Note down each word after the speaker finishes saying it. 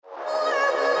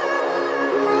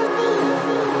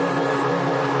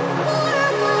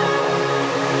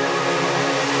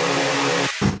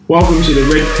Welcome to the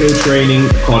Red Pill Training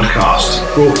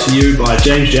Podcast, brought to you by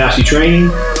James Jousey Training,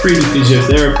 Freedom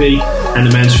Physiotherapy, and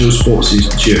the Mansfield Sports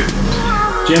Institute.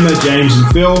 Gemma, James,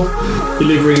 and Phil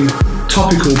delivering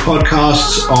topical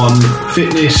podcasts on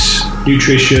fitness,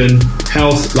 nutrition,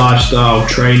 health, lifestyle,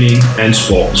 training, and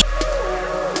sports.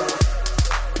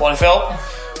 Morning, Phil.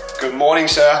 Good morning,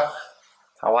 sir.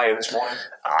 How are you this morning?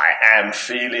 I am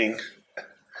feeling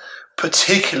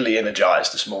particularly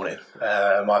energised this morning.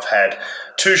 I've had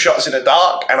 2 shots in the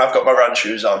dark and I've got my run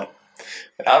shoes on.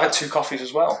 I've had 2 coffees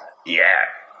as well. Yeah.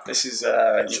 This is,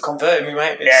 you've converted me,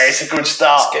 mate. It's a good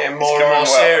start. It's getting more and more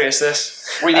serious,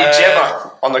 this. We need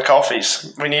Gemma on the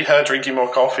coffees. We need her drinking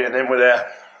more coffee and then we're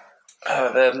there.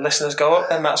 The listeners go up,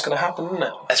 then that's going to happen, isn't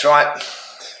it? That's right.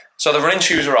 So the running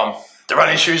shoes are on. The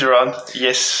running shoes are on,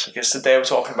 yes. Because today we're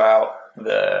talking about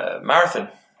the marathon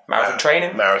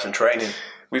training. Marathon training.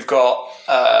 We've got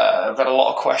a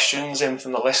lot of questions in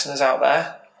from the listeners out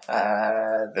there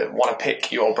that want to pick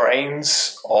your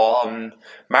brains on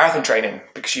marathon training,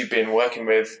 because you've been working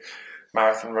with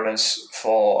marathon runners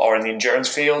or in the endurance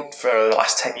field for the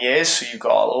last 10 years, so you've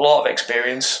got a lot of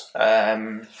experience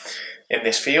in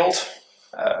this field,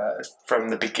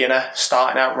 from the beginner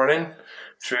starting out running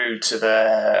through to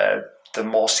the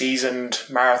more seasoned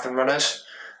marathon runners.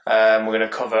 We're going to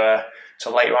cover...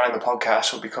 So later on in the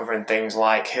podcast, we'll be covering things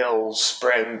like hills,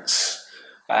 sprints,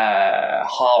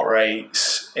 heart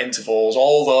rates, intervals,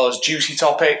 all those juicy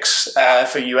topics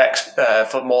for you,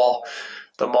 for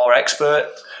the more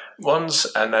expert ones,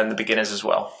 and then the beginners as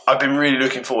well. I've been really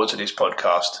looking forward to this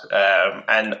podcast,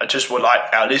 and I just would like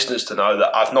our listeners to know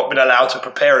that I've not been allowed to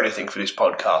prepare anything for this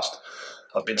podcast.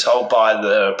 I've been told by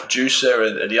the producer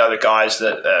and the other guys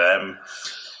that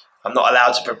I'm not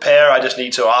allowed to prepare. I just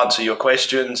need to answer your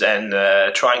questions and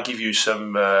try and give you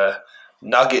some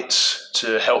nuggets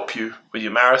to help you with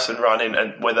your marathon running,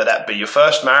 and whether that be your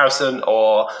first marathon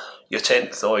or your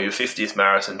 10th or your 50th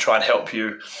marathon, try and help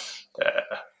you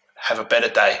have a better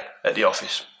day at the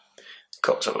office.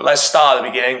 Cool. So let's start at the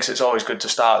beginning, because it's always good to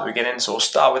start at the beginning. So we'll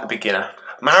start with the beginner.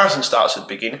 Marathon starts at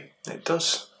the beginning. It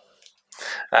does.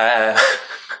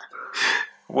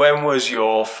 When was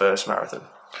your first marathon?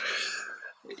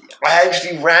 I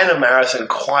actually ran a marathon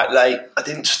quite late. I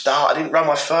didn't run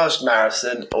my first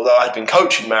marathon, although I'd been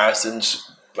coaching marathons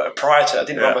prior to. I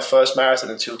didn't run my first marathon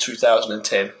until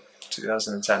 2010.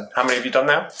 2010. How many have you done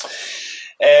now?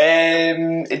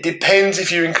 It depends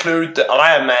if you include the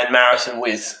Ironman marathon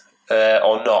with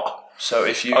or not. So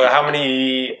if you, how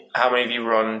many have you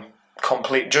run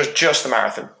complete? Just the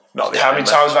marathon, not the how many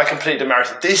times have I completed the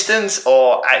marathon distance,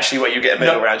 or actually where you get a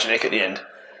medal around your neck at the end?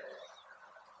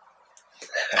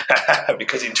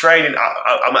 Because in training,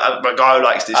 I'm a guy who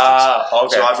likes distance.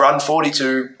 Okay. So I've run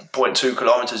 42.2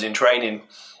 kilometres in training.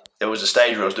 There was a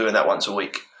stage where I was doing that once a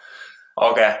week.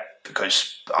 Okay.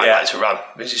 Because I like to run.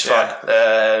 This is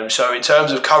fun. So in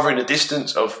terms of covering the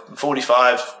distance of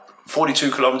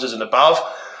 42 kilometres and above,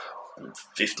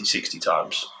 50, 60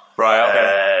 times. Right,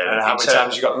 okay. And how many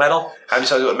times you got the medal? How many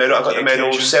times I got the medal? I got the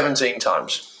medal 17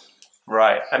 times.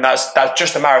 Right. And that's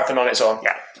just a marathon on its own?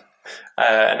 Yeah.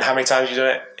 And how many times have you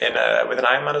done it with an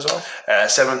Ironman as well?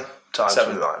 7 times with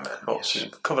an Ironman. Cool. So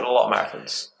you've covered a lot of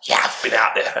marathons. Yeah, I've been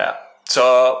out there. Yeah.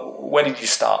 So where did you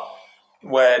start?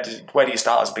 Where do you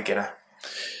start as a beginner?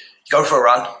 You go for a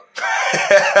run.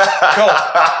 Cool.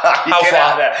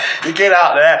 You get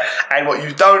out there, and what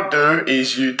you don't do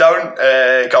is you don't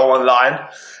go online,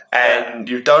 and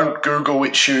you don't Google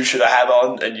which shoes should I have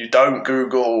on, and you don't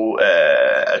Google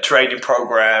a training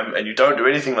program, and you don't do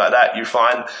anything like that.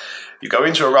 You go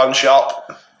into a run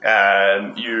shop,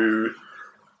 and you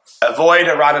avoid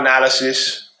a run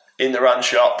analysis in the run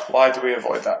shop. Why do we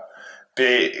avoid that?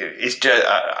 It's just,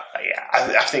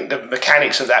 I think the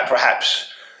mechanics of that perhaps.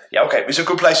 Yeah, okay, it's a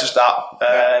good place to start.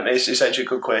 It's actually a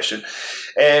good question.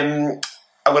 I'm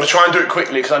going to try and do it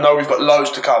quickly because I know we've got loads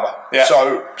to cover. Yeah.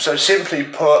 So simply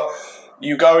put,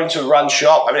 you go into a run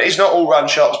shop. I mean, it's not all run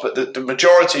shops, but the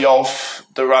majority of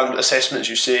the run assessments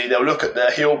you see, they'll look at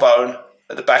the heel bone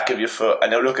at the back of your foot,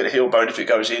 and they'll look at the heel bone if it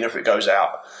goes in or if it goes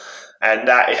out. And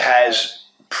that it has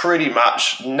pretty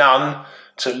much none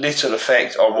to little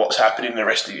effect on what's happening in the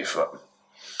rest of your foot.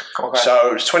 Okay.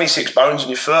 So there's 26 bones in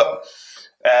your foot,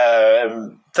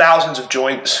 thousands of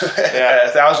joints,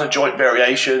 thousands of joint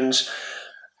variations.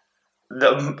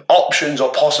 The options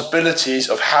or possibilities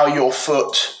of how your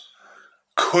foot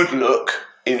could look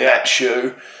in that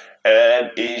shoe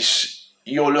is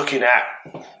you're looking at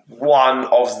one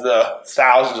of the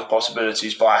thousands of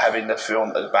possibilities by having the film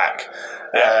at the back.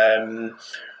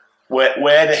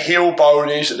 Where the heel bone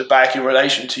is at the back in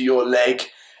relation to your leg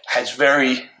has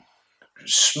very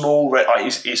small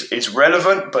is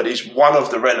relevant, but is one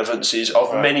of the relevancies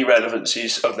of many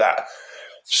relevancies of that.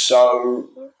 So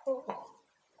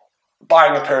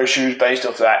buying a pair of shoes based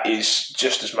off that is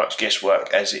just as much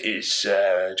guesswork as it is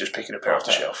just picking a pair off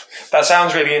the shelf. That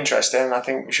sounds really interesting. I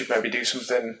think we should maybe do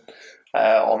something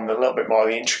on a little bit more of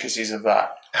the intricacies of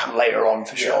that later on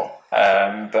for sure.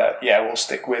 But yeah, we'll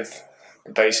stick with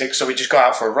the basics. So we just go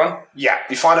out for a run. Yeah,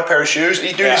 you find a pair of shoes.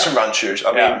 You do need some run shoes.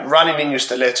 I mean, running in your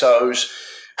stilettos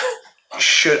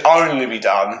should only be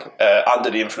done under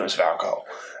the influence of alcohol.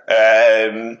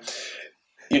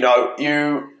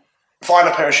 You find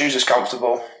a pair of shoes that's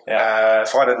comfortable.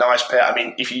 Find a nice pair. I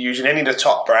mean, if you're using any of the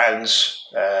top brands,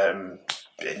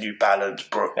 New Balance,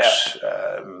 Brooks.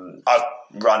 I've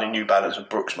run in New Balance and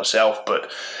Brooks myself,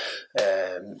 but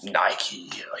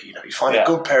Nike. You find a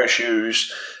good pair of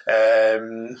shoes,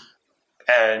 and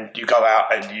you go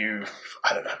out and you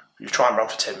try and run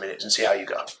for 10 minutes and see how you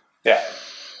go. Yeah.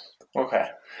 Okay.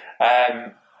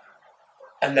 And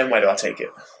then where do I take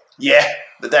it? Yeah,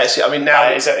 that's it. I mean,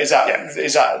 now is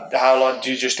that how long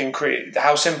do you just increase?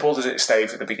 How simple does it stay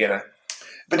for the beginner?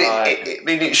 But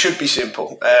it should be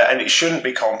simple, and it shouldn't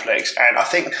be complex. And I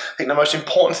think the most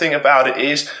important thing about it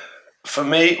is, for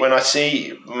me, when I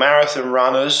see marathon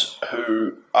runners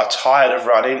who are tired of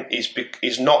running,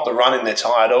 is not the running they're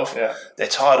tired of. Yeah. They're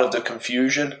tired of the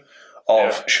confusion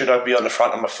of should I be on the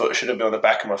front of my foot? Should I be on the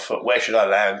back of my foot? Where should I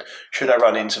land? Should I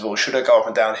run intervals? Should I go up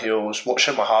and down hills? What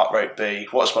should my heart rate be?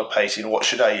 What's my pacing? What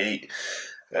should I eat?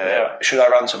 Should I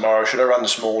run tomorrow? Should I run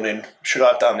this morning? Should I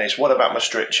have done this? What about my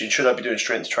stretching? Should I be doing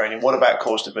strength training? What about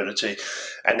core stability?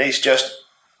 And it's just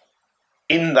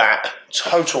in that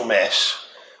total mess.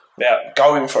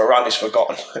 Going for a run is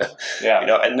forgotten.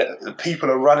 And the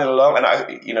people are running along,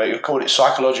 and you call it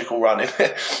psychological running.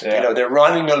 They're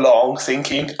running along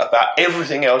thinking about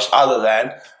everything else other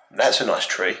than that's a nice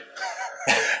tree.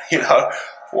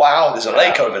 Wow, there's a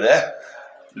lake over there.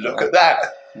 Look at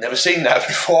that. Never seen that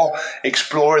before.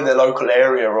 Exploring their local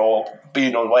area, or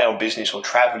being away on business, or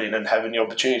travelling and having the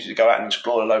opportunity to go out and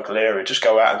explore the local area. Just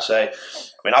go out and say.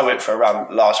 I mean, I went for a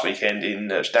run last weekend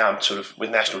down sort of with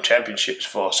national championships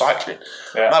for cycling.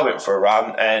 And I went for a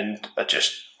run and I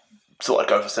just thought I'd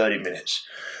go for 30 minutes.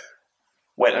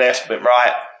 Went left, went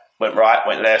right,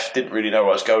 went left. Didn't really know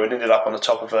where I was going. Ended up on the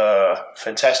top of a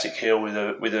fantastic hill with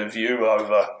a view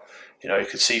over. You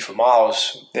could see for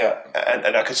miles.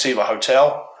 And I could see my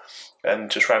hotel.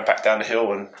 And just ran back down the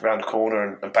hill and round the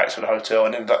corner and back to the hotel,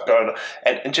 and ended up going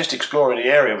and just exploring the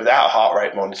area without a heart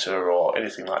rate monitor or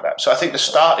anything like that. So I think the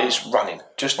start is running.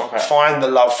 Just find the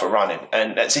love for running,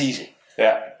 and that's easy.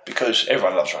 Yeah, because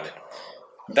everyone loves running.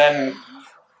 Then,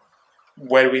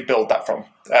 where do we build that from?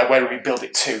 Where do we build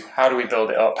it to? How do we build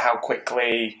it up? How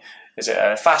quickly? Is it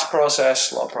a fast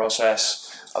process, slow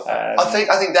process? I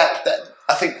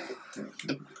think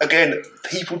again,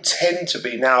 people tend to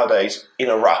be nowadays in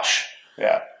a rush.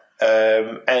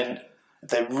 And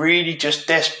they're really just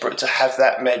desperate to have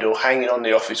that medal hanging on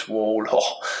the office wall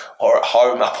or at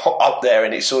home up there,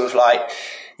 and it's sort of like,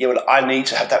 I need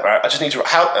to have that marathon. I just need to.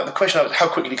 The question is, how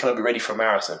quickly can I be ready for a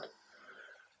marathon?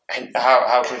 And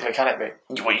how quickly can it be?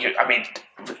 I mean,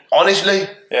 honestly,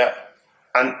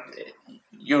 and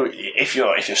if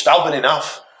you're stubborn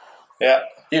enough, you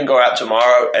can go out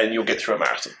tomorrow and you'll get through a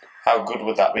marathon. How good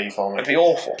would that be for me? It'd be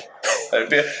awful.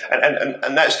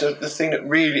 And that's the thing that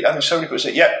really. I mean, so many people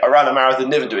say, I ran a marathon,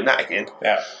 never doing that again.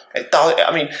 It does.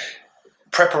 I mean,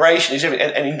 preparation is everything,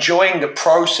 and enjoying the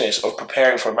process of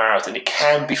preparing for a marathon. It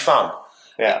can be fun.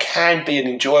 It can be an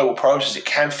enjoyable process. It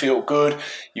can feel good.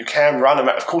 You can run a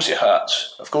marathon. Of course, it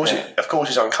hurts. Of course,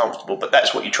 it's uncomfortable. But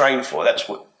that's what you train for. That's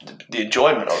what the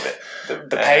enjoyment of it.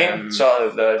 The pain.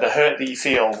 So the hurt that you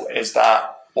feel is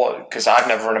that. Because I've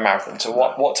never run a marathon. So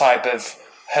what type of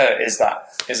hurt is that?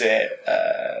 Is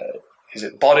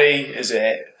it body? Is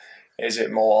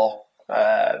it more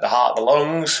the heart, the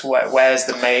lungs? Where's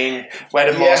the main? Where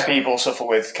do most people suffer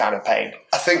with kind of pain?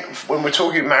 I think when we're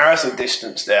talking marathon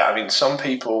distance, there. I mean, some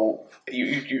people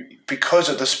you because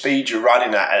of the speed you're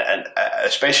running at, and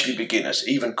especially beginners,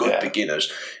 even good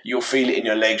beginners, you'll feel it in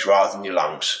your legs rather than your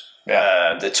lungs.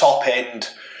 The top end.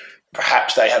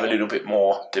 Perhaps they have a little bit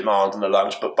more demand on the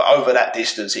lungs, but over that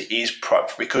distance, it is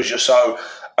because you're so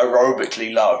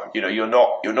aerobically low. You're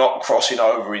not crossing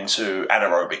over into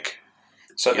anaerobic.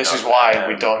 So this is why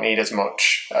we don't need as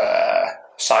much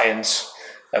science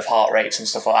of heart rates and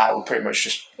stuff like that. We're pretty much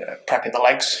just prepping the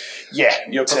legs.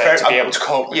 You're prepared to be able to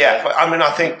cope. But I mean,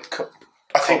 I think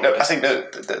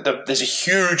that there's a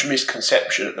huge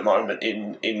misconception at the moment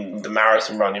in the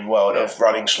marathon running world of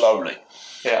running slowly.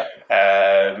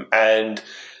 And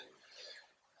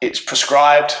it's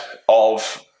prescribed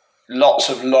of lots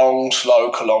of long,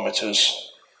 slow kilometres.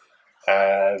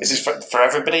 Is this for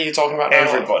everybody you're talking about now?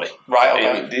 Everybody. Right,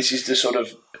 okay. This is the sort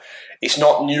of... It's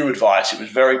not new advice. It was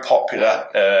very popular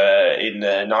in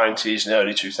the 90s and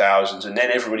early 2000s, and then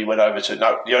everybody went over to,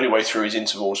 no, the only way through is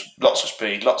intervals, lots of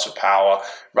speed, lots of power,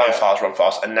 run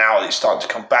fast, and now it's starting to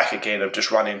come back again of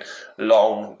just running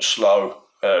long, slow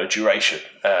duration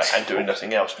and doing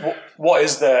nothing else. Why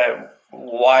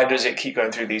does it keep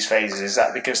going through these phases? Is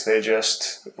that because they're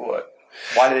just...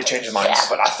 Why do they change their minds? Yeah,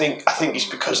 but I think it's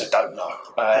because they don't know,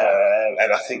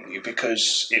 and I think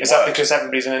because is that because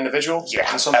everybody's an individual?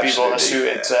 Yeah, and some people are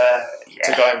suited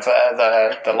to going for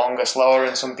the longer, slower,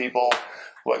 and some people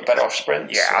work better off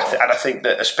sprints. Yeah, and I think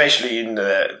that especially in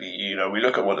we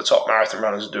look at what the top marathon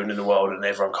runners are doing in the world, and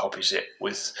everyone copies it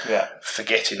with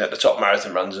forgetting that the top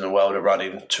marathon runners in the world are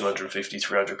running 250,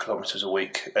 300 kilometres a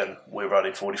week, and we're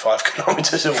running 45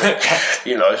 kilometres a week.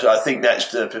 So I think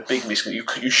that's the big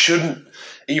misconception. You shouldn't,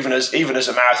 even as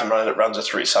a marathon runner that runs a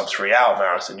sub 3 hour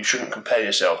marathon, you shouldn't compare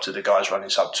yourself to the guys running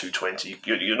sub 220.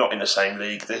 You're not in the same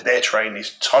league. Their training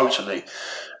is totally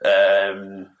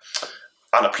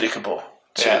unapplicable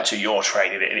to your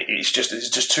training. It's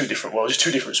just two different worlds. It's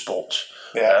two different sports.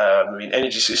 Yeah.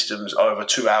 Energy systems over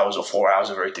 2 hours or 4 hours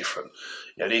are very different.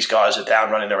 These guys are down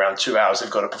running around 2 hours.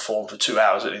 They've got to perform for 2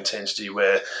 hours at intensity,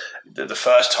 where the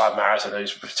first time marathoner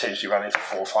is potentially running for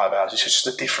 4 or 5 hours. It's just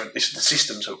the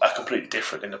systems are completely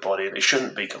different in the body, and it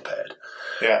shouldn't be compared.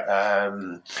 Yeah.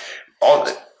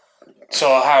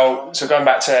 So going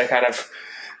back to kind of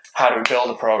how do we build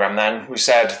a program? Then we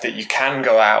said that you can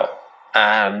go out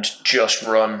and just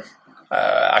run.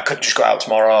 I could just go out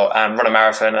tomorrow and run a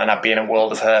marathon, and I'd be in a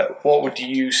world of hurt. What would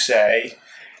you say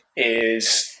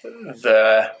is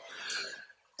the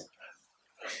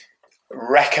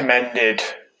recommended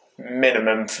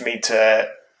minimum for me to,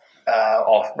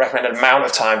 or recommended amount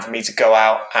of time for me to go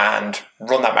out and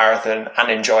run that marathon and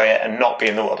enjoy it and not be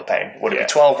in the world of pain? Would it be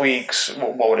 12 weeks?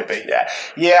 What would it be?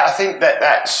 Yeah. I think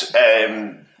that's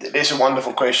it's a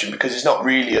wonderful question, because it's not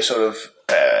really a sort of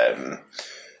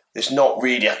it's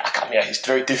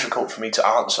very difficult for me to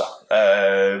answer.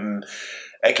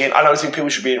 Again, I don't think people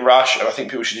should be in rush, and I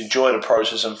think people should enjoy the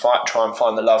process and try and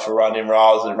find the love for running,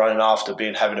 rather than running after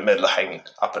having a medal hanging.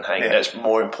 Yeah. That's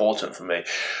more important for me.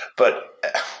 But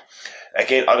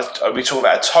again, we talk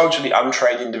about a totally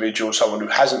untrained individual, someone who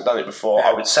hasn't done it before.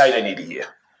 I would say they need a year.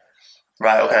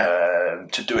 Right, okay.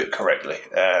 To do it correctly.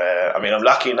 I'm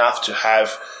lucky enough to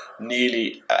have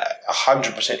nearly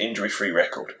 100% injury-free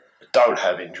record. Don't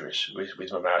have injuries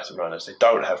with my marathon runners. They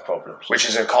don't have problems. Which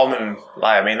is a common,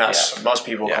 most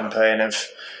people complain of,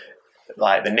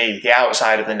 like, the knee, the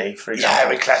outside of the knee, for example. Yeah,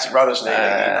 with classic runners' knee,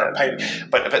 pain.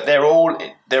 But they're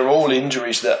all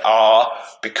injuries that are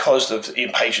because of the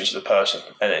impatience of the person.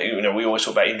 And we always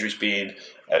talk about injuries being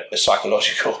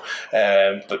psychological,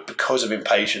 but because of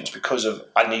impatience, because of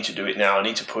I need to do it now, I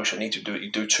need to push, I need to do it.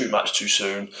 You do too much too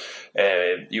soon,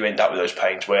 you end up with those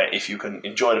pains. Where if you can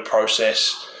enjoy the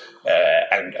process.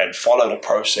 And follow the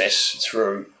process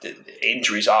through.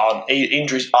 Injuries are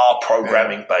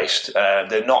programming based.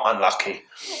 They're not unlucky.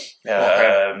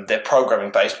 They're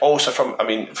programming based. Also from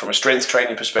a strength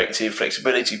training perspective,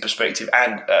 flexibility perspective,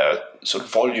 and sort of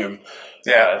volume.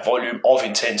 Volume of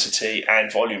intensity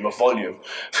and volume of volume.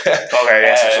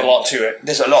 There's a lot to it.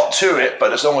 There's a lot to it,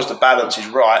 but as long as the balance is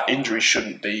right, injuries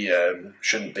shouldn't be a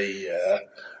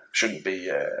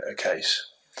case.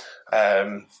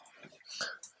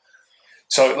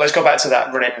 So let's go back to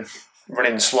that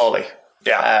running slowly.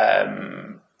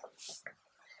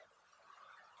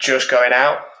 Just going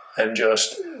out and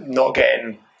just not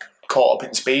getting caught up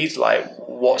in speed. Like,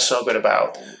 what's so good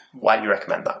about why do you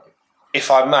recommend that?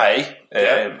 If I may,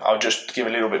 I'll just give a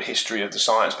little bit of history of the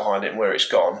science behind it and where it's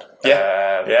gone. For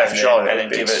sure. And then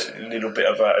give a little bit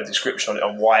of a description on it,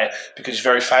 on why, because it's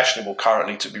very fashionable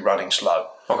currently to be running slow.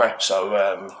 Okay. So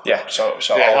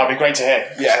that'd be great to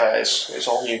hear. It's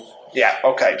all new. Yeah.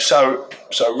 Okay. So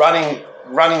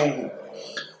running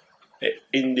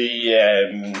in the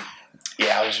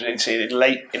I was going to say in the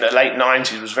late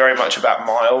 90s was very much about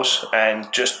miles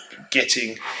and just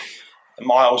getting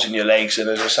miles in your legs. And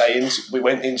as I say, we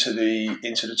went into the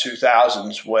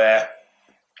 2000s, where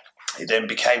it then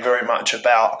became very much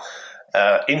about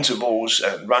intervals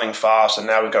and running fast, and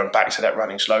now we're going back to that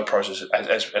running slow process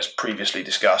as previously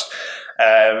discussed.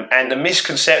 And the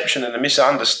misconception and the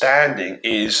misunderstanding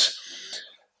is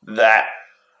that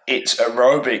it's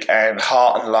aerobic and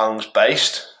heart and lungs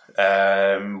based.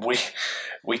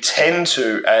 we tend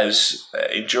to, as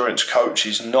endurance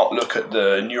coaches, not look at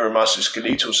the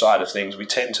neuromusculoskeletal side of things. We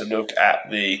tend to look at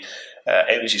the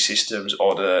energy systems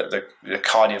or the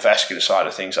cardiovascular side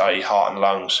of things, i.e. heart and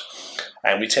lungs.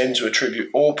 And we tend to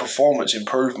attribute all performance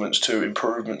improvements to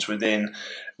improvements within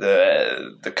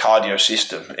the cardio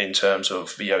system in terms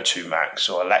of VO2 max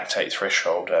or lactate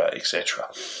threshold, etc.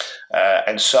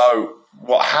 And so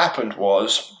what happened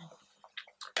was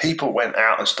people went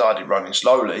out and started running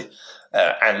slowly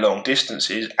and long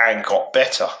distances and got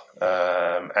better,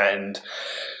 and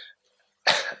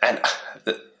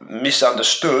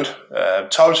misunderstood,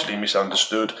 totally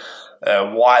misunderstood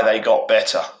why they got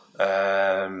better,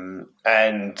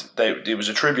 and it was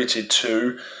attributed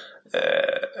to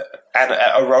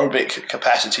aerobic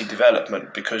capacity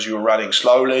development, because you were running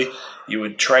slowly, you were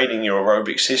training your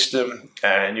aerobic system,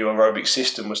 and your aerobic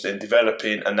system was then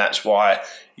developing, and that's why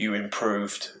you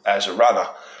improved as a runner.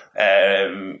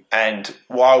 And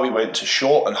why we went to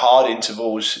short and hard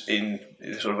intervals in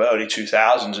the sort of early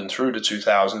 2000s and through the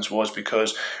 2000s was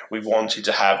because we wanted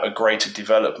to have a greater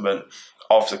development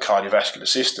of the cardiovascular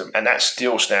system, and that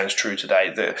still stands true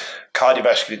today. The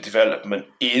cardiovascular development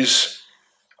is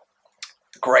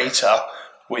greater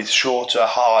with shorter,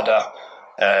 harder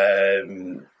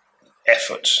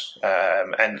efforts,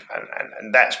 and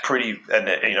that's pretty,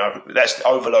 and that's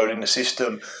overloading the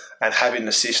system and having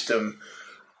the system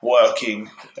working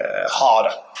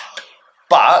harder.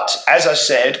 But as I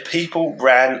said, people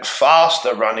ran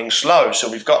faster running slow,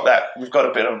 so we've got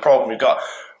a bit of a problem.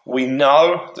 We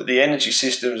know that the energy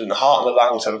systems and the heart and the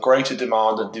lungs have a greater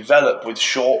demand and develop with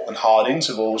short and hard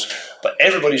intervals, but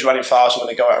everybody's running faster when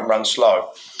they go out and run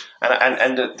slow.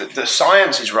 And the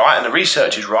science is right and the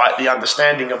research is right. The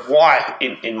understanding of why,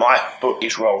 in my book,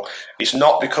 is wrong. It's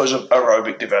not because of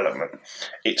aerobic development.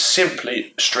 It's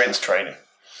simply strength training.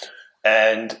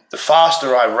 And the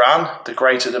faster I run, the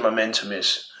greater the momentum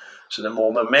is. So the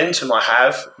more momentum I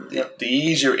have, the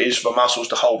easier it is for muscles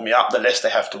to hold me up, the less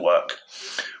they have to work.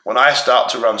 When I start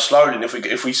to run slowly, and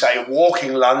if we say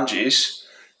walking lunges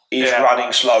is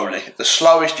running slowly, the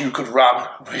slowest you could run,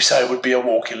 we say, would be a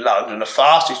walking lunge, and the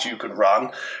fastest you could run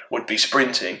would be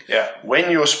sprinting. Yeah. When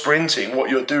you're sprinting,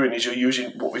 what you're doing is you're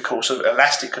using what we call sort of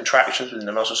elastic contractions within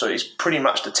the muscle. So it's pretty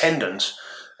much the tendons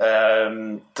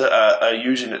that are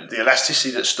using the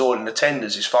elasticity that's stored in the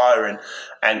tendons is firing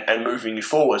and moving you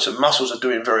forward. So muscles are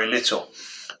doing very little.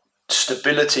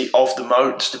 Stability comes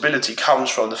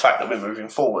from the fact that we're moving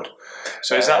forward.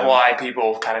 So is that why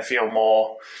people kind of feel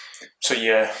more? So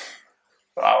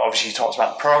obviously you talked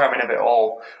about the programming of it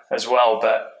all as well,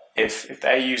 but if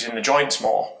they're using the joints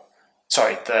more,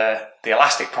 the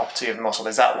elastic property of the muscle,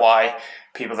 is that why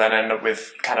people then end up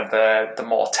with kind of the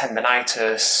more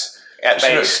tendinitis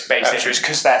based injuries,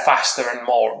 because they're faster and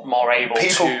more able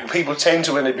to? People tend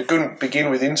to, when they begin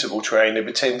with interval training,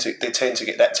 they tend to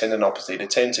get that tendinopathy. They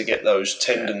tend to get those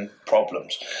tendon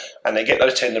problems, and they get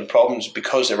those tendon problems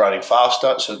because they're running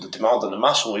faster. So the demand on the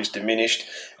muscle is diminished,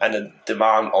 and the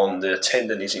demand on the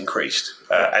tendon is increased,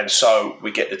 and so we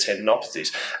get the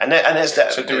tendinopathies. And there's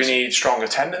that. So do we need stronger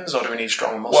tendons or do we need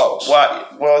stronger muscles?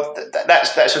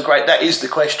 That is the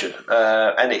question,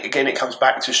 and it comes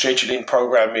back to scheduling,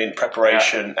 programming, preparation,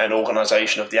 and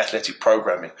organisation of the athletic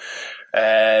programming.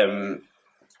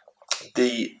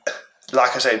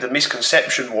 Like I say, the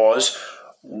misconception was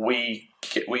we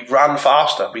run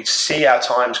faster. We see our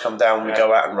times come down when we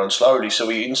go out and run slowly, so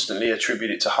we instantly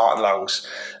attribute it to heart and lungs.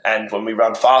 And when we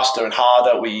run faster and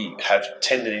harder, we have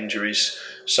tendon injuries.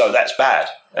 So that's bad.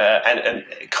 And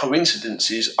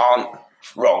coincidences aren't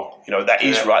wrong. That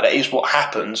is right. That is what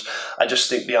happens. I just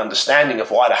think the understanding of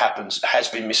why that happens has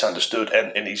been misunderstood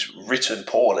and is written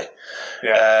poorly.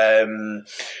 Yeah.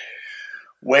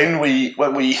 When we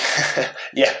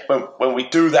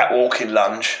do that walking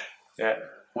lunge,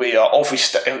 we are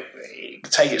obviously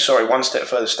one step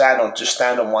further.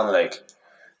 Stand on one leg,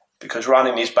 because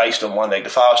running is based on one leg. The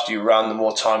faster you run, the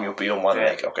more time you'll be on one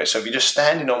leg. Okay, so if you're just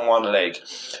standing on one leg,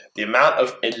 the amount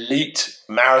of elite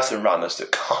marathon runners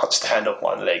that can't stand on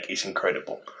one leg is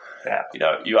incredible. Yeah.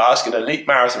 You ask an elite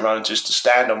marathon runner just to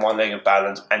stand on one leg and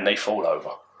balance, and they fall over.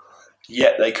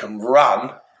 Yet they can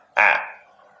run at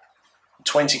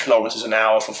 20 kilometers an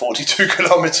hour for 42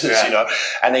 kilometers,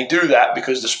 and they do that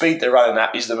because the speed they're running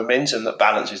at is the momentum that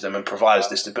balances them and provides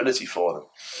the stability for them.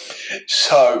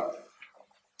 So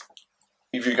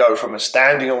if you go from a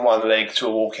standing on one leg to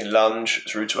a walking lunge,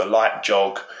 through to a light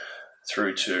jog,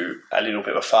 through to a little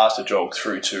bit of a faster jog,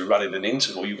 through to running an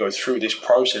interval, you go through this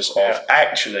process of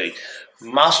actually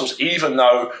muscles, even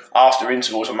though after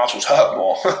intervals the muscles hurt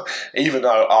more, even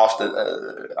though after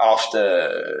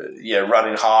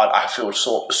running hard I feel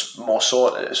sort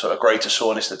of greater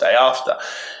soreness the day after,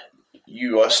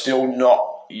 you are still not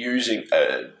using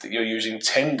you're using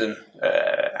tendon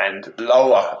and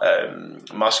lower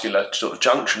muscular sort of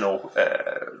junctional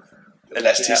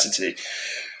elasticity.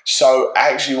 So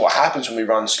actually what happens when we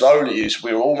run slowly is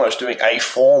we're almost doing a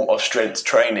form of strength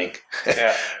training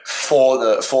for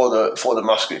the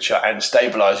musculature and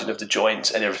stabilizing of the joints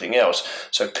and everything else.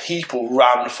 So people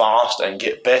run fast and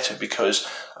get better because,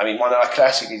 I mean, one of our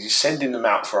classics is sending them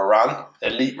out for a run,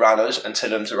 elite runners, and tell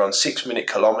them to run 6-minute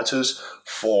kilometers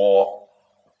for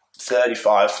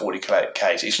 35, 40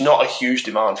 Ks. It's not a huge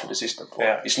demand for the system.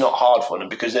 It's not hard for them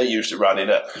because they're used to running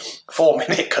at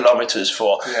 4-minute kilometers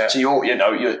for. So you're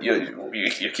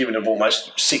giving them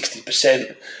almost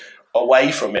 60%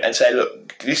 away from it and say,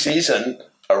 look, this isn't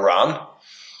a run.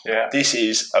 Yeah. This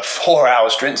is a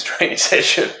 4-hour strength training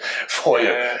session for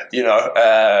you. You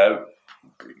know,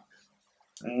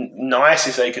 nice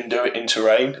if they can do it in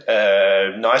terrain.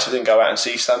 Nice if they can go out and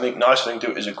see something. Nice if they can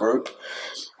do it as a group.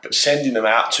 But sending them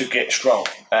out to get strong.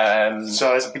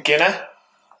 So as a beginner,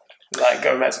 like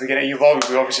going back to the beginning, we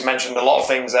obviously mentioned a lot of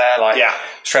things there, like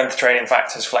strength training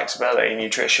factors, flexibility,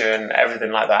 nutrition,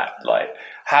 everything like that. Like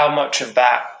how much of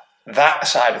that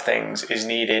side of things is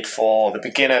needed for the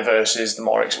beginner versus the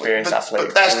more experienced athlete?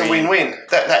 But that's the win-win.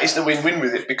 That is the win-win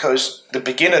with it, because the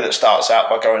beginner that starts out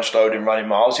by going slowly and running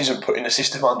miles isn't putting the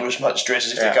system under as much stress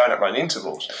as if they're going at running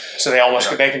intervals. So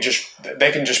they can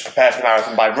just prepare for the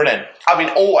marathon by running. I mean,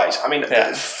 always. I mean,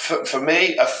 for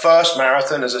me, a first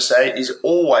marathon, as I say, is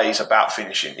always about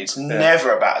finishing. It's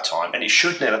never about a time, and it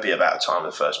should never be about a time.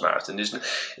 The first marathon, isn't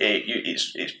it?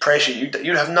 It's pressure.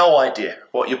 You have no idea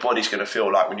what your body's going to feel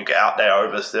like when you get out there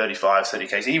over 35, 30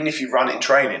 Ks. Even if you run it in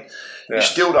training, you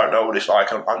still don't know what it's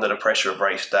like under the pressure of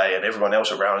race day and everyone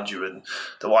else around you, and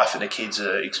the wife and the kids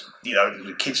are,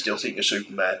 the kids still think you're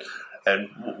Superman. And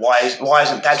why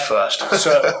isn't Dad first?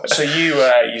 So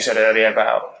you said earlier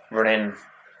about running,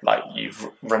 like you've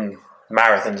run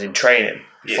marathons in training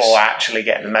before actually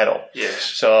getting the medal. Yes.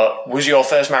 So was your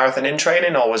first marathon in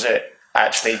training, or was it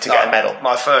actually to get a medal?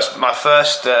 My first. No,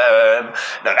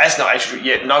 that's not actually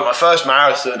yet. No, my first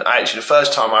marathon. Actually, the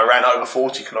first time I ran over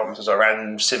 40 kilometers, I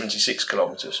ran 76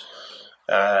 kilometers.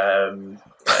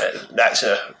 That's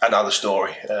another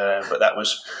story. But that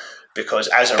was because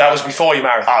that was before your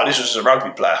marathon. Oh, this was as a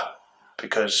rugby player,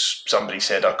 because somebody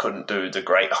said I couldn't do the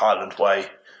Great Highland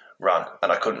Way run,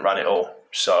 and I couldn't run it all.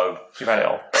 So you ran it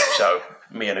all. So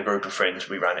me and a group of friends,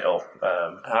 we ran it all.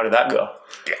 How did that go?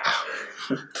 Yeah.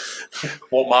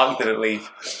 What mark did it leave?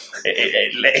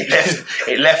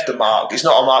 It left a mark. It's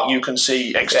not a mark you can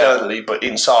see externally, but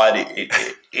inside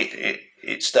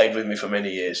it stayed with me for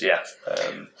many years. Yeah.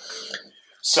 But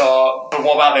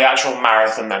what about the actual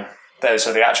marathon then?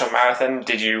 So the actual marathon,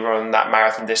 did you run that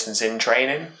marathon distance in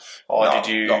training, or did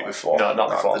you? Not before. No, not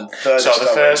before. The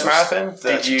first marathon,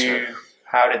 did you?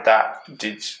 How did that?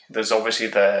 There's obviously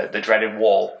the dreaded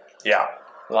wall. Yeah.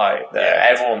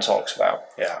 Everyone talks about.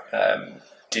 Yeah.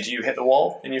 Did you hit the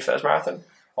wall in your first marathon,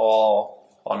 or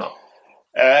not?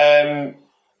 I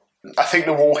think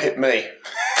the wall hit me.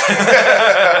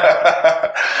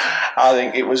 I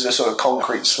think it was a sort of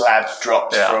concrete slab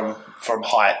dropped from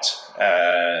height.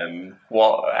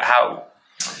 How?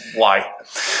 Why?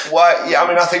 Well, yeah, I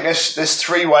mean, I think there's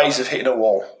 3 ways of hitting a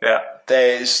wall. Yeah.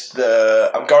 There's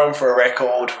I'm going for a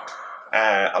record,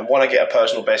 I want to get a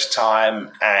personal best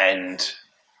time, and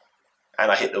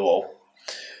I hit the wall,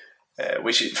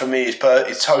 which for me is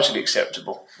totally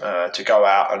acceptable, to go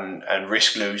out and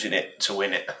risk losing it to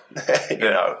win it.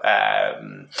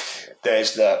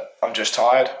 There's I'm just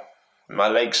tired, my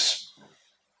legs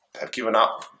have given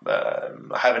up,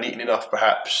 I haven't eaten enough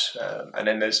perhaps, and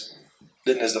then there's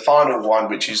the final one,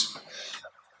 which is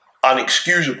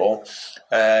unexcusable.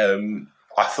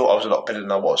 I thought I was a lot better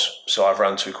than I was, so I've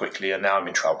run too quickly and now I'm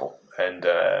in trouble, and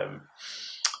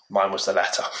mine was the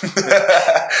latter.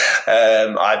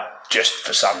 I just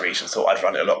for some reason thought I'd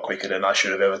run it a lot quicker than I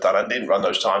should have ever done. I didn't run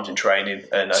those times in training.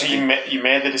 And so you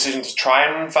made the decision to try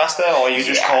and run faster, or you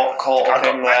just caught up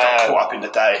up in the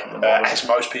day, as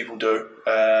most people do.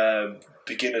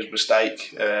 Beginner's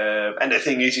mistake. And the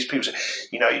thing is people say,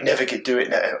 you never could do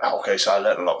it. Okay, so I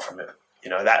learned a lot from it.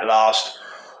 That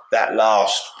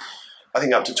last, I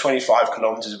think up to 25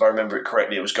 kilometres, if I remember it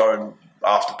correctly, it was going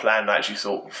after plan. I actually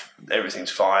thought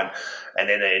everything's fine, and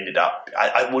then I ended up.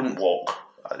 I wouldn't walk.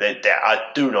 I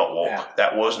do not walk. Yeah.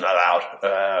 That wasn't allowed,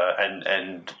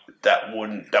 and that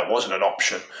wasn't an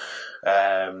option.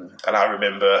 And I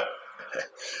remember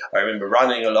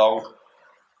running along,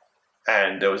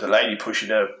 and there was a lady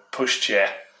pushing a pushchair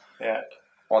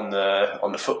on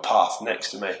the footpath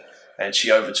next to me, and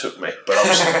she overtook me, but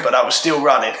I was still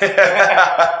running.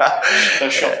 No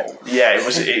shuffle. Yeah, it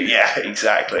was. Yeah,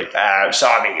 exactly. So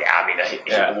I hit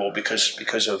the wall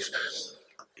because of.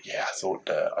 Yeah, I thought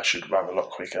I should run a lot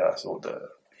quicker. I thought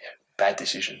bad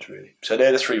decisions really. So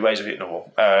they're the 3 ways of hitting the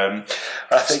wall. I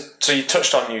think. So you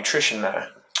touched on nutrition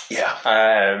there. Yeah.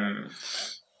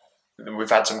 We've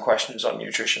had some questions on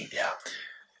nutrition. Yeah.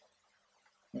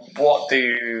 What do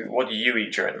you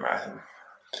eat during the marathon?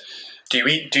 Do you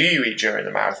eat during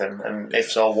the marathon? And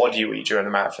if so, what do you eat during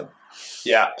the marathon?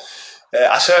 Yeah.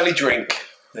 I certainly drink.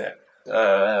 Yeah.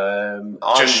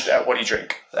 What do you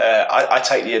drink? I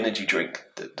take the energy drink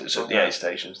that's at the aid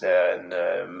stations there, and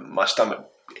my stomach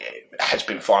has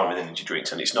been fine with energy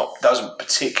drinks, and doesn't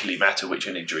particularly matter which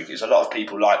energy drink it is. A lot of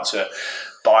people like to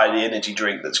buy the energy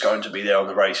drink that's going to be there on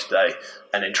the race day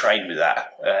and then train with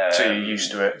that. So you're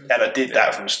used to it. And I did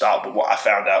that from the start, but what I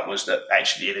found out was that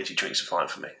actually the energy drinks are fine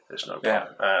for me. There's no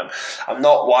problem. I'm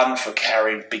not one for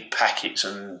carrying big packets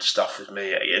and stuff with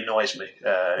me. It annoys me.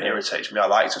 It irritates me. I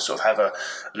like to sort of have a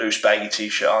loose baggy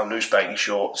t-shirt on, loose baggy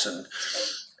shorts, and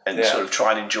sort of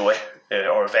try and enjoy,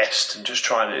 or a vest, and just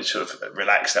trying to sort of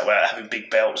relax that way, having big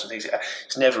belts and things.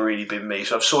 It's never really been me.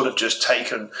 So I've sort of just I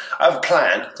have a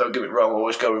plan, don't get me wrong, I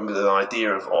always go in with an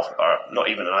idea of, or not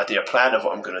even an idea, a plan of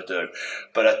what I'm going to do,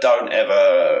 but I don't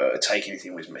ever take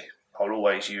anything with me. I'll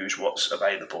always use what's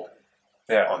available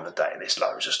on the day, and there's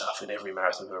loads of stuff in every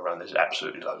marathon I run. There's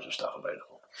absolutely loads of stuff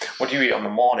available. What do you eat on the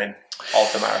morning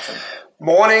of the marathon?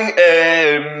 Morning,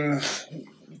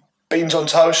 beans on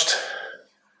toast.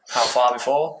 How far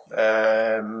before?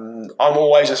 I'm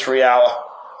always a 3 hour.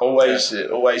 Always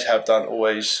have done.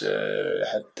 Always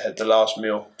had the last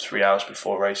meal 3 hours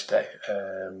before race day.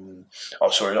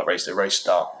 Not race day, race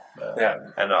start.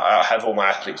 And I have all my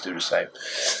athletes do the same.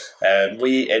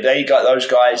 They got those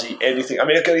guys eat anything. I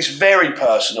mean, it's very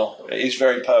personal. It is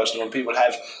very personal, and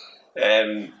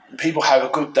people have a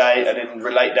good day and then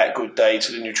relate that good day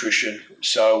to the nutrition.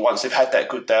 So once they've had that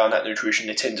good day on that nutrition,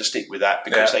 they tend to stick with that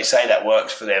because they say that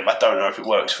works for them. I don't know if it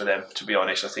works for them, to be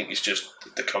honest. I think it's just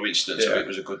the coincidence of it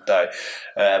was a good day.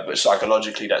 But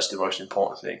psychologically, that's the most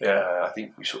important thing. I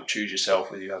think you sort of choose yourself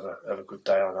whether you have a good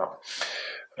day or not.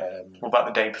 What about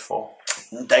the day before?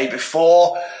 The day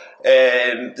before,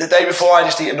 I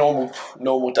just eat a normal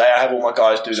day. I have all my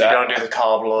guys do that. So you don't do the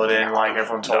carb loading like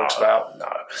everyone talks about? No.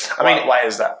 Why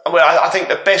is that? Well, I think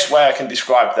the best way I can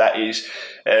describe that is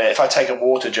if I take a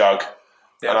water jug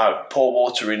and I pour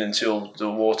water in until the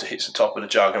water hits the top of the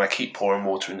jug, and I keep pouring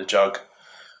water in the jug,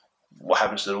 what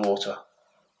happens to the water?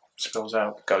 Spills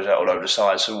out. Goes out all over the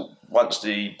side. So once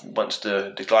the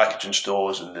glycogen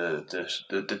stores and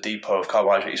the depot of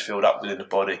carbohydrate is filled up within the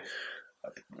body,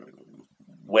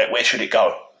 where should it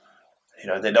go? You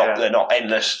know, they're not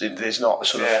endless. There's not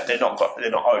sort of there's not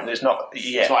It's not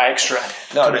extra.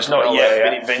 No, there's not yet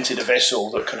been invented a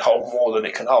vessel that can hold more than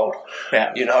it can hold.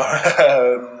 Yeah. You know,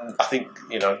 I think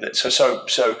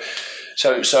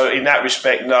So in that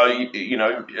respect, no, you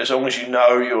know, as long as you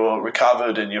know you're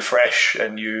recovered and you're fresh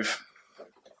and you've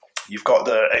got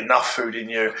enough food in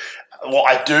you. What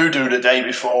I do the day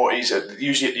before is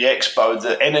usually at the expo,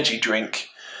 the energy drink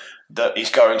that is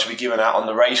going to be given out on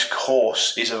the race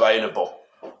course is available.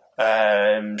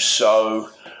 So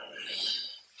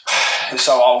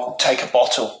I'll take a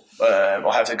bottle.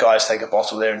 I'll have the guys take a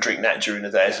bottle there and drink that during the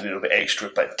day as a little bit extra,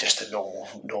 but just a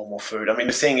normal food. I mean,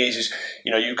 the thing is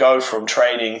you know, you go from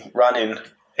training, running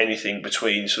anything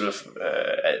between sort of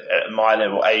at my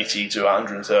level 80 to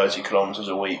 130 kilometers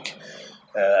a week,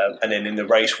 and then in the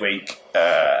race week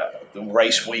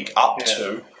up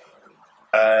to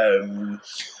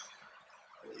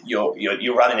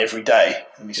you're running every day,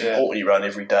 and it's important you run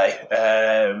every day.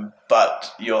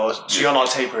 But you're not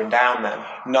tapering down then?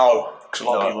 No. Because a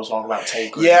lot of people talk about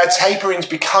tapering. Yeah, tapering's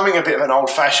becoming a bit of an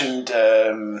old-fashioned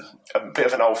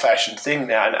thing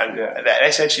now, and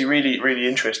that's actually really, really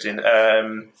interesting.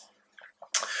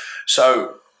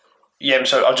 So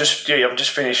I'll just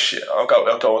finish. I'll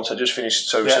go on. So just finish.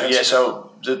 So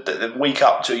the week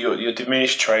up to your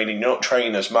diminished training, you're not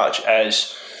training as much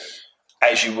as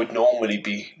you would normally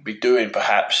be doing,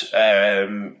 perhaps,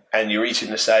 and you're eating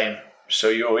the same. So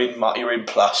you're in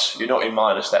plus. You're not in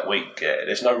minus that week.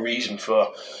 There's no reason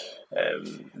for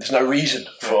there's no reason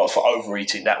for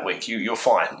overeating that week. You're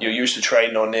fine. You're used to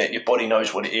training on it. Your body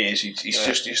knows what it is. It's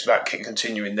just about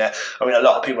continuing there. I mean, a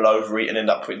lot of people overeat and end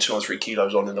up putting 2 or 3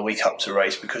 kilos on in the week up to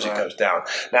race because it goes down.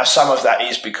 Now, some of that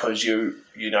is because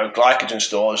glycogen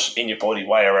stores in your body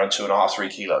weigh around 2.5, 3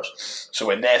 kilos. So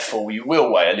when they're full, you will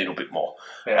weigh a little bit more.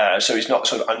 So it's not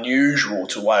sort of unusual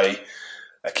to weigh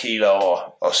a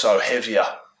kilo or so heavier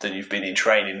than you've been in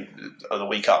training the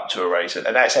week up to a race,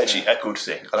 and that's actually a good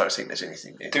thing. I don't think there's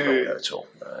anything wrong there at all.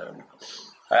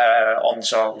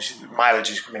 So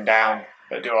mileage is coming down,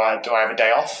 but do I have a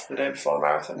day off the day before the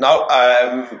marathon? No,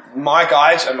 my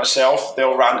guys and myself,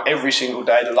 they'll run every single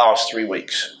day the last 3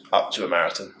 weeks up to a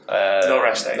marathon. No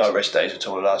rest days? No rest days at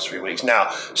all the last 3 weeks.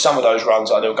 Now, some of those runs,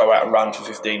 they'll go out and run for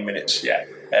 15 minutes.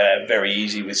 Very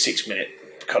easy with 6-minute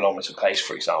kilometre pace,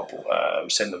 for example.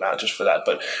 Send them out just for that,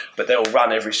 but they'll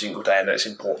run every single day, and that's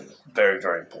important. Very,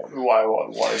 very important. Why?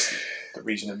 What is the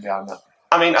reasoning behind that?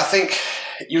 I mean, I think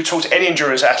you talk to any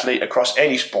endurance athlete across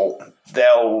any sport,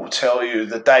 they'll tell you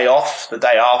the day off, the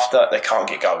day after, they can't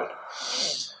get going.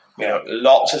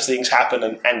 Lots of things happen,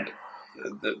 and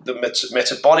the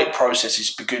metabolic processes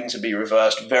begin to be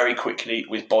reversed very quickly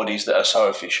with bodies that are so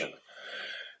efficient.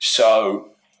 So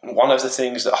one of the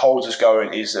things that holds us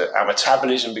going is that our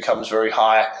metabolism becomes very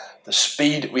high. The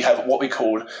speed, we have what we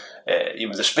call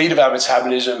the speed of our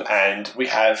metabolism, and we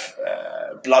have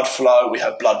blood flow, we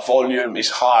have blood volume is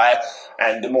high,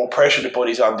 and the more pressure the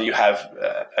body's under, you have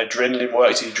adrenaline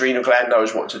works, the adrenal gland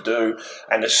knows what to do,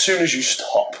 and as soon as you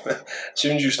stop, as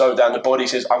soon as you slow down, the body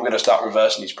says, I'm going to start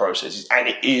reversing these processes, and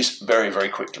it is very, very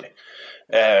quickly.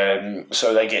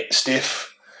 So they get stiff.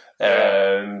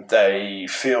 They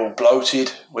feel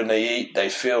bloated when they eat. They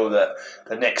feel that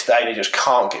the next day they just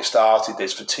can't get started.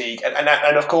 There's fatigue,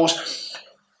 and of course,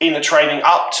 in the training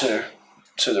up to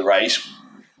the race,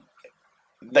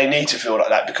 they need to feel like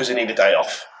that because they need a day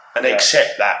off, and they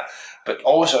accept that. But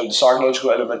also the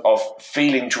psychological element of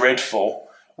feeling dreadful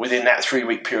within that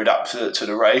 3-week period up to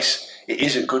the race, it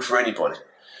isn't good for anybody.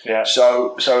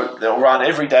 So they'll run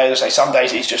every day. They'll say some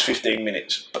days it's just 15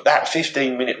 minutes, but that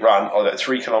 15-minute run or that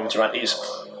 3-kilometre run is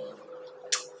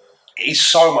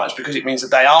so much, because it means the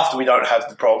day after we don't have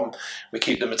the problem. We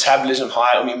keep the metabolism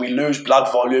high. I mean, we lose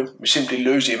blood volume. We simply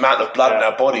lose the amount of blood in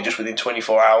our body just within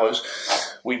 24 hours.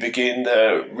 We begin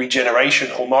the regeneration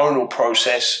hormonal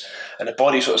process, and the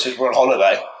body sort of says, we're on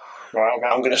holiday. Right, okay.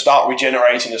 I'm going to start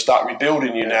regenerating and start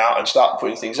rebuilding you now and start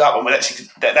putting things up. And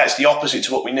that's the opposite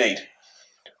to what we need.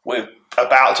 We're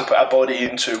about to put our body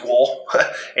into war,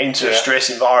 into a stress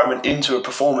environment, into a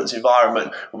performance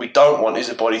environment. What we don't want is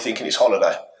the body thinking it's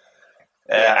holiday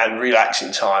and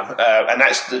relaxing time. And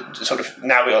that's the sort of,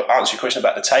 now we'll answer your question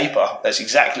about the taper. That's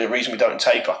exactly the reason we don't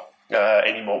taper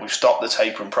anymore. We've stopped the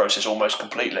tapering process almost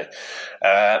completely.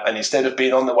 And instead of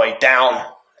being on the way down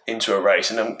into a race,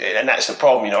 and that's the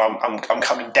problem, I'm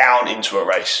coming down into a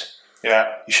race. You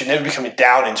should never be coming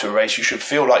down into a race. You should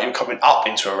feel like you're coming up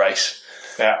into a race.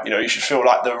 You should feel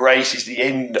like the race is the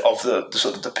end of the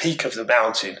sort of the peak of the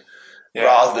mountain,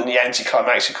 rather than the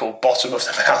anticlimaxical bottom of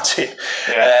the mountain.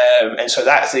 And so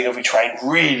that thing of we train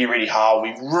really, really hard,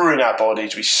 we ruin our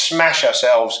bodies, we smash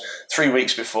ourselves 3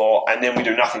 weeks before, and then we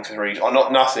do nothing for 3 weeks, or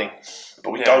not nothing, but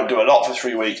we don't do a lot for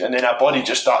 3 weeks, and then our body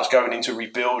just starts going into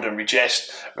rebuild and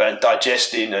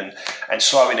digesting and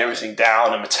slowing everything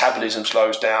down, and metabolism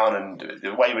slows down, and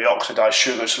the way we oxidize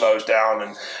sugar slows down,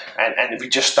 and we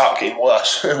just start getting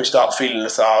worse. We start feeling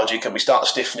lethargic, and we start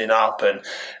stiffening up, and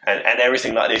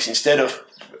everything like this. Instead of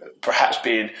perhaps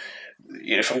being,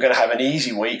 if I'm going to have an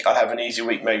easy week, I'll have an easy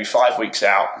week maybe 5 weeks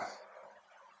out,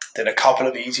 then a couple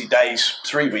of easy days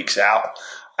 3 weeks out.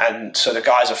 And so the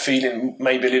guys are feeling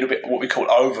maybe a little bit what we call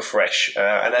overfresh.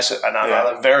 And that's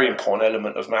another very important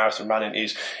element of marathon running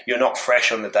is you're not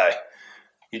fresh on the day.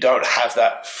 You don't have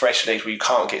that fresh legs where you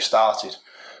can't get started.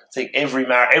 I think every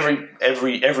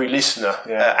listener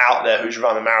out there who's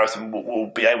run a marathon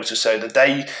will be able to say the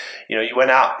day, you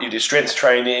went out, you did strength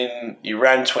training, you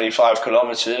ran 25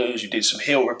 kilometres, you did some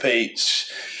hill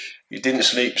repeats, you didn't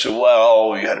sleep so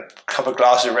well, you had a couple of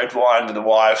glasses of red wine with the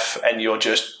wife, and you're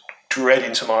just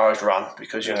dreading tomorrow's run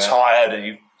because you're tired and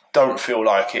you don't feel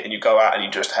like it, and you go out and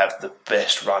you just have the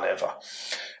best run ever.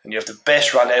 And you have the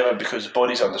best run ever because the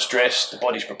body's under stress, the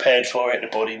body's prepared for it, the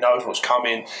body knows what's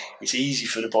coming, it's easy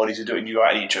for the body to do it, and you go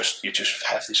out and you just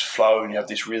have this flow and you have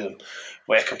this rhythm.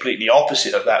 Where completely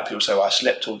opposite of that, people say, well, I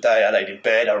slept all day, I laid in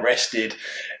bed, I rested,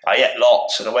 I ate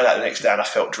lots, and I went out the next day and I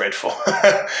felt dreadful.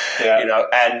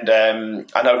 And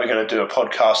I know we're going to do a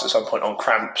podcast at some point on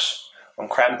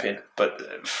cramping, but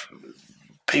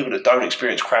people that don't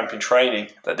experience cramping training,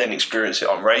 that then experience it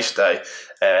on race day,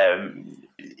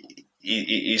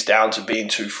 is down to being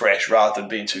too fresh rather than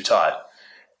being too tired.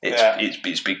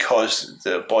 It's because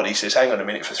the body says, hang on a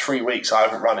minute, for 3 weeks I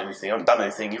haven't run anything, I haven't done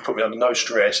anything, you've put me under no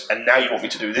stress, and now you want me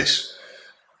to do this?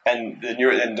 And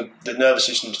the nervous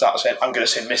system starts saying, I'm going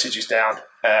to send messages down,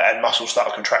 and muscles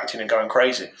start contracting and going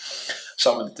crazy.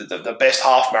 Some of the best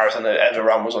half marathon I ever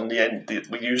run was on the end.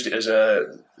 We used it as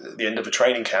the end of a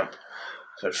training camp.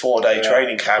 So 4-day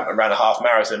training camp and ran a half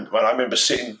marathon. When I remember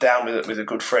sitting down with a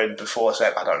good friend before,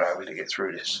 saying, I don't know how we're going to get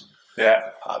through this. Yeah,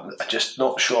 I'm just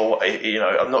not sure.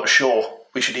 I'm not sure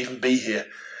we should even be here.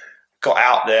 Got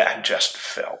out there and just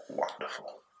felt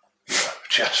wonderful.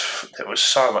 There was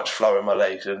so much flow in my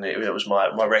legs, and it was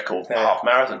my record half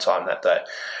marathon time that day,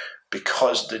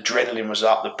 because the adrenaline was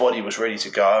up, the body was ready to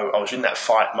go. I was in that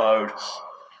fight mode.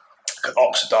 Could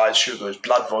oxidize sugars,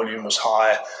 blood volume was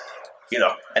high.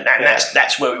 And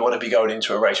that's where we want to be going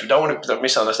into a race. We don't want to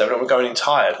misunderstand. We don't want to go in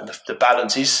tired. And the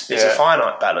balance is a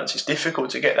finite balance. It's difficult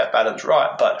to get that balance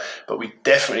right, but we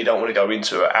definitely don't want to go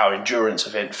into our endurance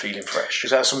event feeling fresh.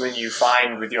 Is that something you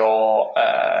find with your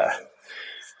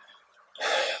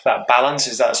that balance?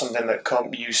 Is that something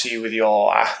that you see with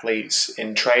your athletes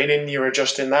in training? You're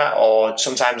adjusting that, or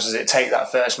sometimes does it take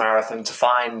that first marathon to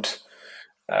find?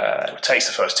 It takes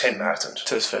the first 10 marathons.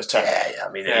 To the first 10. Yeah.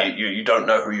 I mean, you don't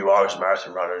know who you are as a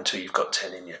marathon runner until you've got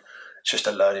 10 in you. It's just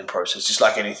a learning process, just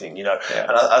like anything, Yeah.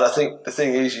 And I think the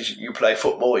thing is you play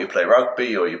football, you play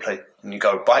rugby, or you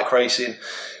go bike racing.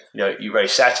 You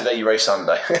race Saturday, you race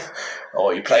Sunday,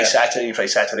 or you play Saturday, you play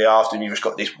Saturday after, and you've just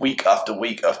got this week after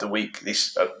week after week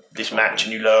this match,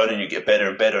 and you learn and you get better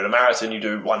and better. In a marathon, you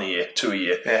do 1 a year, 2 a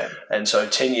year, and so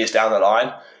 10 years down the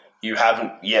line, you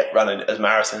haven't yet run as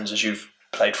marathons as you've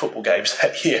played football games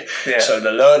that year. So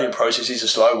the learning process is a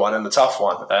slow one and a tough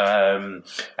one,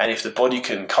 and if the body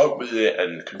can cope with it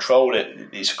and control it,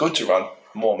 it's good to run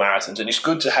more marathons, and it's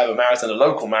good to have a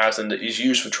local marathon that is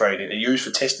used for training and used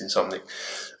for testing something,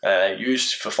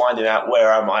 used for finding out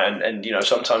where am I, and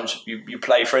sometimes you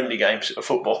play friendly games of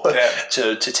football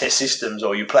to test systems,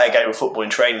 or you play a game of football in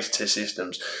training to test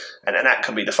systems, and that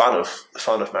can be the fun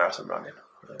of marathon running.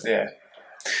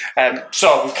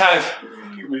 So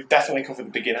we've definitely covered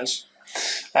the beginners.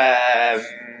 The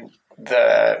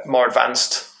more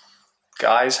advanced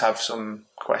guys have some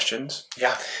questions.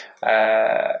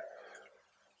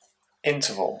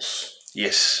 Intervals.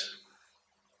 Yes.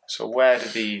 So where do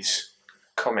these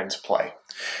come into play?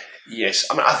 Yes.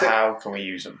 I think, how can we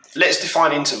use them? Let's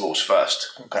define intervals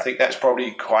first. Okay. I think that's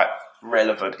probably quite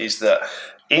relevant, is that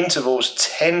intervals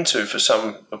tend to, for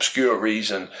some obscure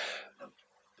reason,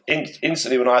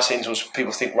 instantly when I say intervals,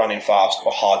 people think running fast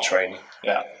or hard training.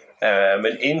 An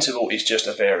interval is just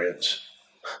a variance.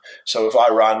 So if I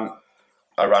run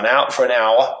out for an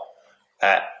hour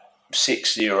at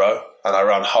 6:0 and I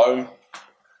run home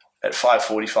at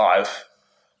 5:45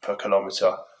 per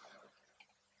kilometre,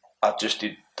 I've just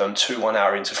done 2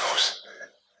 1-hour intervals.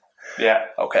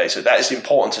 Okay, so that is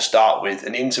important to start with.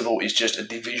 An interval is just a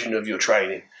division of your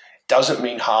training. Doesn't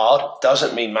mean hard,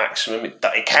 doesn't mean maximum.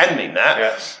 It can mean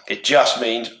that. It just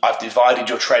means I've divided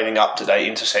your training up today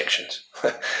into sections.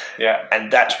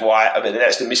 And that's why,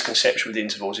 that's the misconception with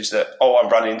intervals, is that, I'm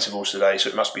running intervals today, so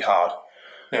it must be hard.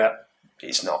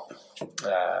 It's not.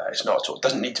 It's not at all. It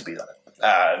doesn't need to be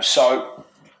that. So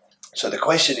the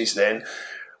question is then,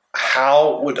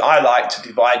 how would I like to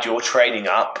divide your training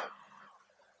up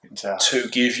to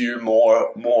give you more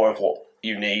of what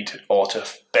you need, or to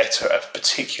better a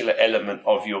particular element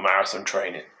of your marathon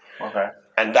training? Okay.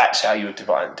 And that's how you would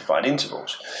divide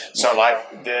intervals. So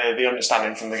like the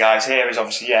understanding from the guys here is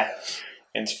obviously,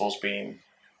 intervals being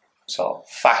sort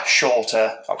of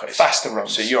shorter, faster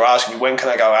runs. So you're asking me, when can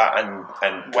I go out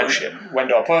and push it? When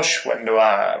do I push? When do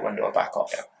I back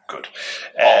off? Good.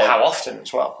 Or how often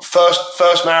as well?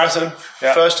 First marathon,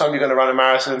 first time you're going to run a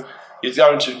marathon, you're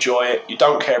going to enjoy it. You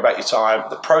don't care about your time.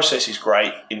 The process is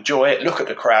great. Enjoy it. Look at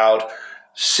the crowd.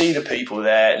 See the people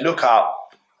there. Look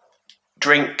up.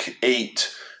 Drink,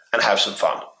 eat, and have some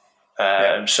fun.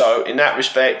 So in that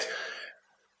respect,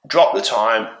 drop the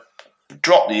time,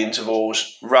 drop the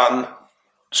intervals, run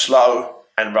slow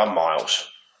and run miles.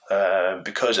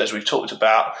 Because as we've talked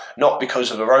about, not because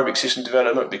of aerobic system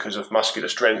development, because of muscular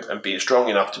strength and being strong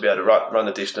enough to be able to run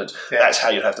the distance, that's how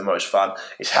you'll have the most fun.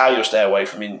 It's how you'll stay away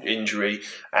from injury,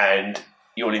 and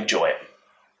you'll enjoy it.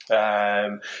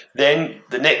 Then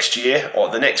the next year or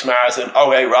the next marathon,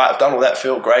 I've done all that,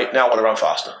 feel great, now I want to run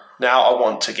faster. Now I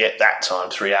want to get that time,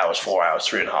 3 hours, 4 hours,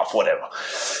 3.5, whatever.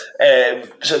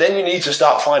 So then you need to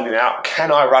start finding out,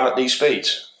 can I run at these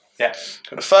speeds? So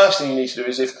the first thing you need to do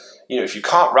is, if you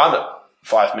can't run at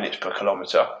 5 minutes per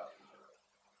kilometre,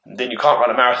 then you can't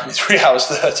run a marathon in 3 hours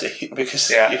 30 because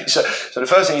so the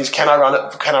first thing is, can I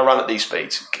run at these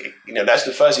speeds? That's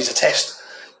the first, is a test.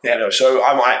 So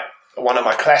one of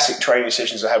my classic training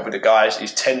sessions I have with the guys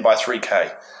is 10 by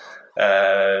 3k.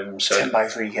 10 by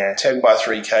 3k. 10 by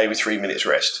 3k with 3 minutes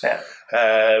rest.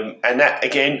 And that,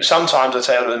 again, sometimes I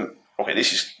tell them, okay,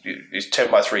 this is 10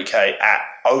 by 3k at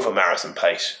over marathon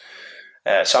pace.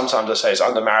 Sometimes I say it's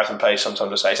under marathon pace,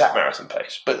 sometimes I say it's at marathon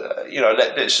pace. But,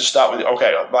 let's just start with,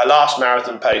 okay, my last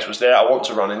marathon pace was there, I want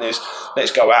to run in this,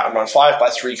 let's go out and run 5 by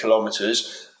 3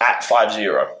 kilometres at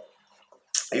 5:0.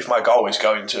 If my goal is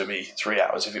going to be 3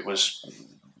 hours, if it was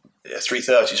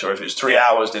 3:30, sorry, if it was 3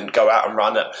 hours, then go out and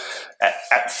run at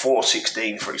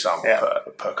 4:16, for example,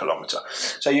 per kilometre.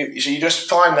 So you just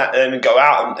find that then and go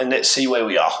out and let's see where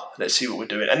we are, let's see what we're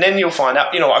doing. And then you'll find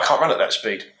out, I can't run at that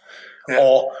speed.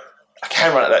 Or I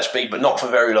can run at that speed, but not for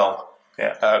very long.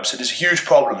 So there's a huge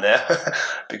problem there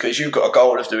because you've got a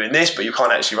goal of doing this, but you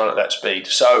can't actually run at that speed.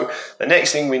 So the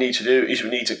next thing we need to do is we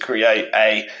need to create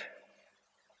a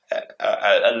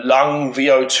lung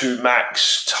VO2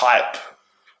 max type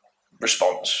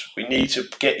response. We need to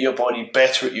get your body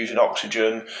better at using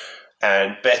oxygen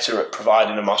and better at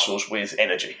providing the muscles with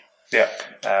energy.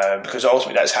 Because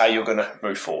ultimately that's how you're going to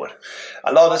move forward.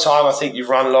 A lot of the time, I think you've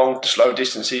run long, slow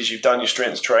distances, you've done your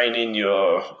strength training,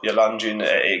 your lunging,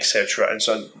 etc. And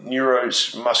so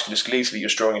musculoskeletal, you're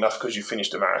strong enough because you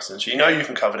finished the marathon. So you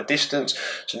can cover the distance.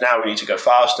 So now we need to go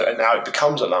faster, and now it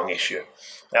becomes a lung issue.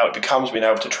 Now it becomes being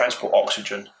able to transport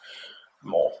oxygen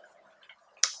more.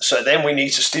 So then we need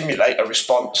to stimulate a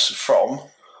response from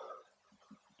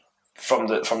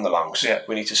the lungs.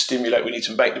 We need to stimulate, we need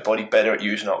to make the body better at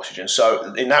using oxygen.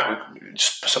 So in that,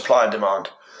 supply and demand.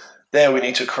 There we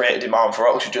need to create a demand for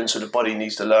oxygen, so the body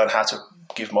needs to learn how to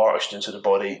give more oxygen to the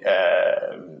body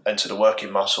and to the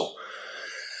working muscle.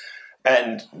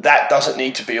 And that doesn't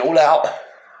need to be all out.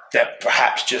 That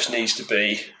perhaps just needs to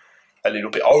be a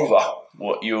little bit over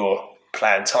what your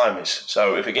planned time is.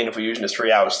 So if we're using the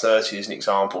 3 hours 30 as an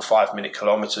example, 5 minute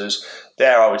kilometres,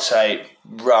 there I would say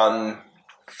run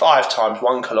 5 times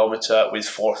 1 kilometre with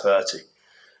 4:30.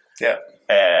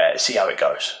 See how it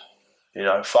goes.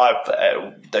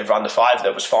 They've run the 5,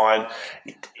 that was fine.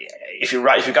 If you're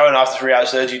going after 3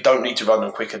 hours 30, you don't need to run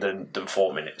them quicker than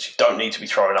 4 minutes. You don't need to be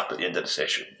throwing up at the end of the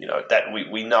session. That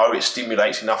we know it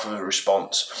stimulates enough of a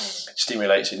response, it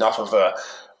stimulates enough of a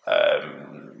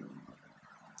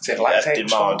is it lactate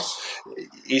demand. Response?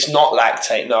 It's not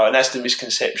lactate, no, and that's the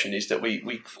misconception, is that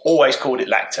we've always called it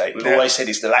lactate. We've always said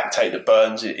it's the lactate that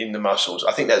burns it in the muscles.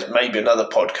 I think that's maybe another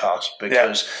podcast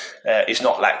because it's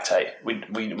not lactate.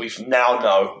 We've now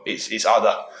know it's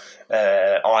other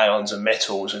ions and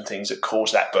metals and things that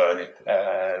cause that burning.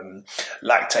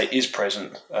 Lactate is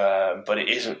present, but it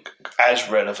isn't as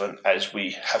relevant as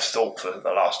we have thought for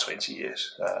the last 20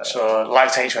 years. So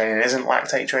lactate training isn't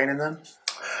lactate training then?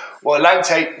 Well,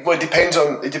 lactate. Well,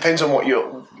 it depends on what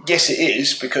you're. Yes, it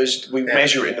is, because we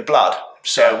measure it in the blood.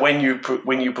 So when you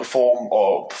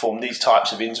perform these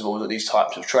types of intervals or these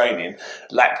types of training,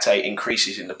 lactate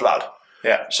increases in the blood.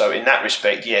 So in that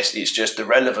respect, yes, it's just the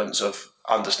relevance of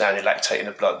understanding lactate in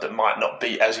the blood that might not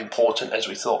be as important as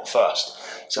we thought first.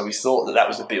 So we thought that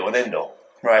was the be all and end all.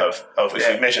 Of if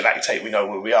we measure lactate, we know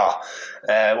where we are.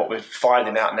 What we're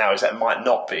finding out now is that might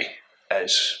not be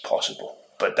as possible,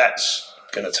 but that's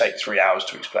going to take 3 hours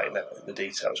to explain that, the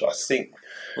details. So I think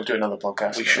we'll do another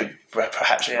podcast. We should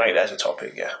perhaps make that as a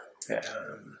topic,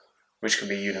 which can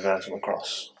be universal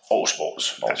across all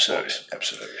sports.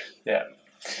 Absolutely. Yeah.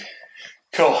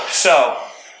 Cool. So,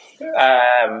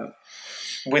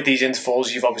 with these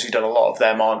intervals, you've obviously done a lot of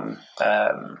them on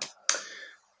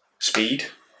speed.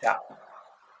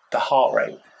 The heart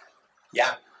rate.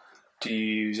 Do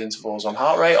you use intervals on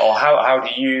heart rate, or how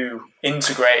do you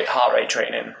integrate heart rate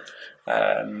training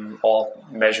or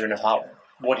measuring of heart?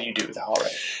 What do you do with the heart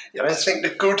rate? I think the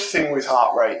good thing with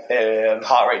heart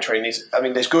rate training is,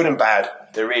 there's good and bad.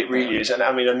 There really is, and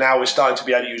now we're starting to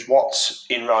be able to use watts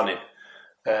in running,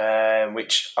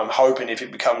 which I'm hoping, if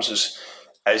it becomes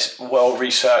as well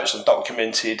researched and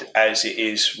documented as it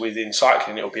is within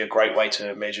cycling, it'll be a great way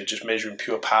to measure, just measuring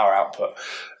pure power output.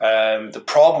 The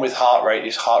problem with heart rate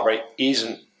is heart rate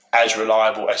isn't as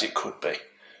reliable as it could be.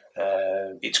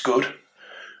 It's good,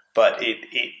 but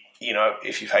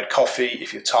if you've had coffee,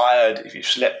 if you're tired, if you've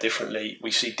slept differently, we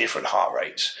see different heart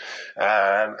rates.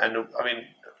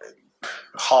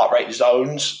 Heart rate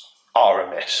zones are a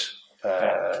mess.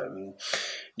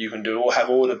 You can have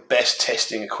all the best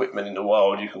testing equipment in the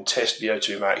world. You can test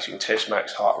VO2 max, you can test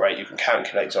max heart rate, you can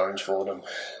calculate zones for them.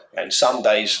 And some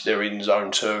days they're in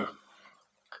zone 2,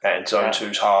 and zone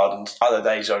 2's hard, and other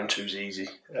days zone 2's easy.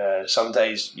 Some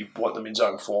days you want them in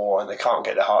zone 4 and they can't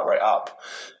get their heart rate up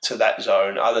to that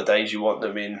zone. Other days you want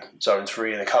them in zone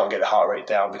 3 and they can't get the heart rate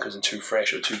down because they're too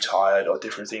fresh or too tired or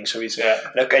different things. So it's,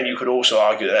 and again, you could also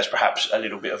argue that that's perhaps a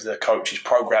little bit of the coach's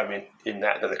programming in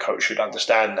that the coach should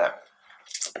understand that.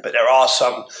 But there are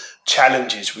some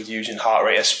challenges with using heart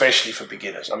rate, especially for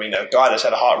beginners. I mean, a guy that's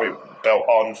had a heart rate belt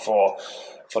on for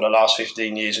the last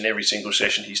 15 years and every single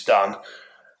session he's done,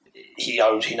 he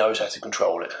knows how to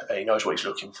control it. He knows what he's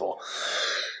looking for.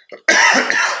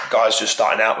 Guys just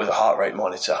starting out with a heart rate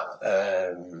monitor,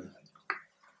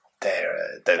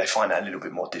 they find that a little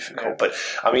bit more difficult. But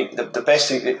I mean, the best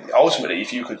thing ultimately,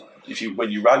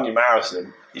 when you run your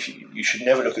marathon, you should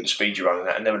never look at the speed you're running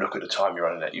at and never look at the time you're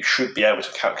running at. You should be able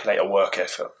to calculate a work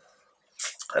effort.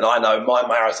 And I know my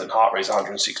marathon heart rate is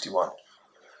 161.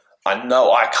 I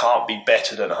know I can't be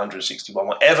better than 161.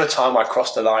 Whatever time I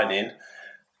cross the line in,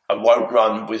 I won't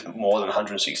run with more than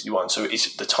 161. So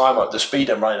it's the speed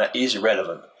I'm running at is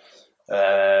irrelevant.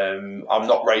 I'm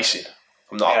not racing.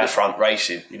 I'm not at the front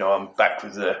racing. I'm back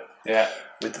with the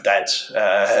dads.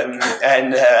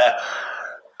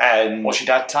 And what's your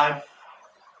dad time?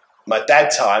 My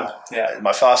dad time.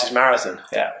 My fastest marathon.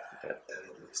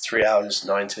 3 hours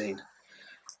 19.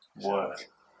 Word.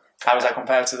 How does that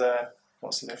compare to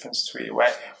what's the difference between you?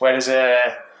 Where's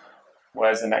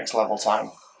the next level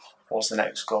time? What's the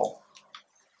next goal?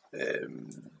 Do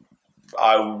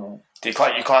you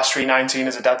class 3:19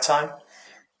 as a dad time?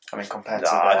 I mean, compared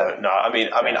to I don't know. I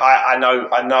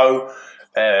know.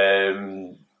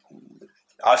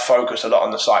 I focused a lot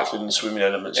on the cycling and swimming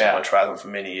elements of my triathlon for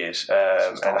many years,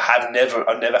 and I've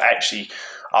never actually,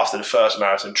 after the first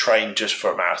marathon, trained just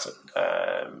for a marathon.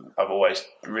 I've always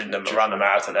run a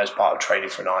marathon as part of training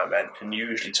for an Ironman, and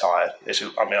usually tired.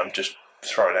 I'm just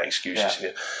throwing out excuses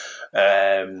here.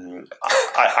 I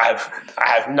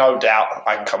have no doubt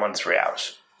I can come under 3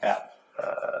 hours.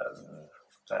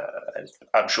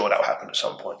 I'm sure that will happen at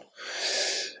some point.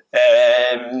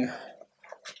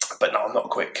 But no, I'm not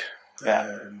quick.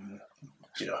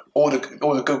 All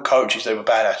the good coaches, they were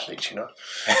bad athletes.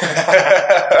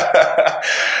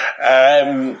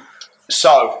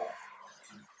 So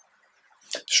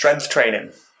strength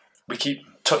training, we keep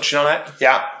touching on it,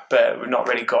 but we've not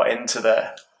really got into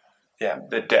the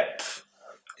depth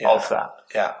of that.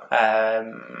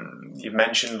 You've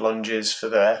mentioned lunges for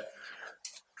the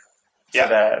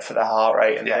heart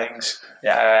rate and things.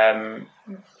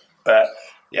 But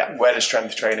where does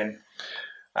strength training?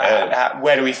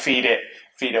 Where do we feed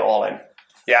it all in?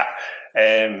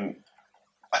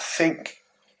 I think.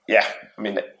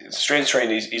 Strength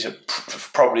training is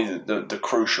probably the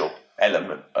crucial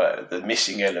element, the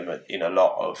missing element in a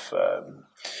lot of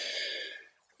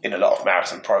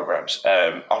marathon programs.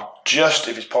 I'll just,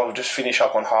 if it's possible, just finish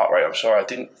up on heart rate. I'm sorry, I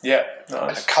didn't.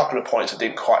 A couple of points I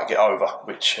didn't quite get over,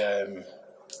 which.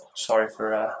 Sorry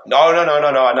for. No.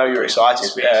 I know you're excited.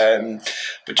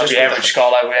 But just the average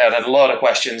scholar, we had a lot of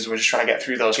questions. We're just trying to get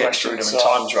through those questions. Through them, and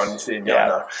time's running thin.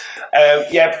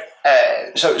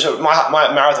 So my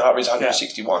marathon heart rate is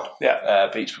 161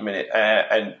 beats per minute,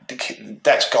 and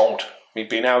that's gold.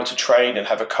 Being able to train and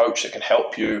have a coach that can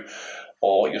help you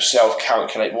or yourself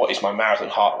calculate what is my marathon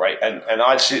heart rate, and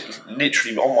I sit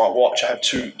literally on my watch. I have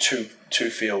two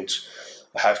fields.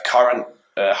 I have current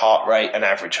heart rate and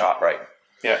average heart rate.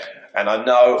 And I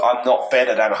know I'm not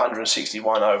better than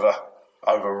 161 over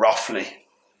roughly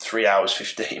 3 hours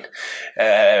 15.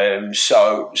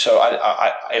 So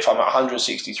I if I'm at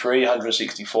 163,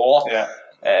 164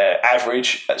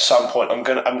 average, at some point I'm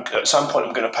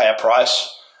gonna pay a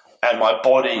price, and my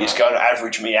body is going to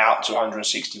average me out to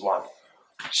 161.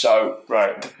 So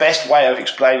the best way of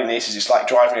explaining this is it's like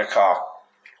driving a car.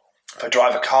 If I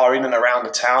drive a car in and around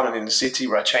the town and in the city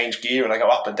where I change gear and I go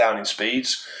up and down in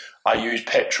speeds, I use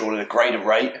petrol at a greater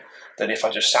rate than if I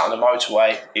just sat on the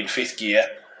motorway in fifth gear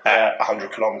at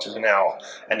 100 kilometers an hour.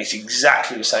 And it's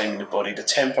exactly the same in the body. The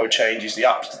tempo changes, the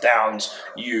ups, the downs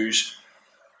use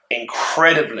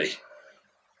incredible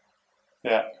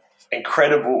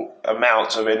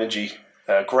amounts of energy,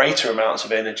 greater amounts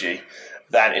of energy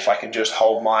than if I can just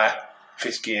hold my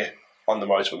fifth gear on the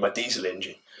motor with my diesel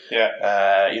engine.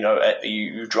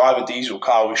 You drive a diesel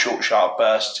car with short, sharp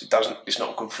bursts. It's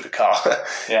not good for the car.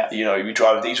 You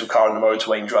drive a diesel car on the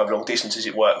motorway and you drive long distances,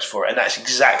 it works for it. And that's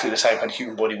exactly the same how the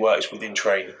human body works within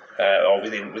training or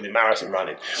within marathon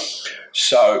running.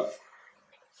 So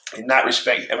in that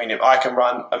respect, I mean, if I can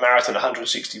run a marathon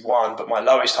 161, but my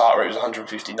lowest heart rate was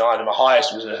 159 and my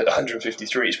highest was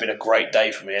 153, it's been a great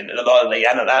day for me. And a lot of the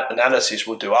analysis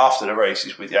we'll do after the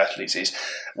races with the athletes is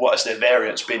what has their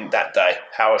variance been that day?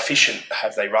 How efficient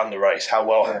have they run the race? How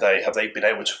well have they been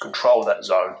able to control that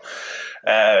zone?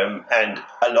 And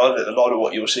a lot of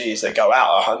what you'll see is they go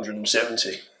out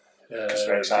 170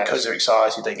 because they're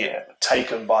excited. They get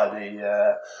taken by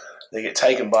the. They get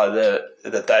taken by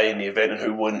the day in the event, and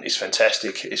who wouldn't? It's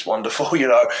fantastic. It's wonderful, you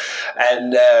know.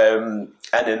 And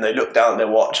then they look down at their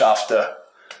watch after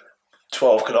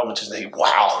 12 kilometres and they think,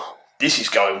 wow, this is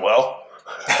going well.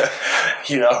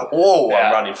 You know,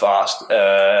 I'm running fast.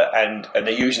 And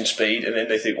they're using speed, and then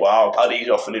they think, wow, I'll ease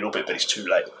off a little bit, but it's too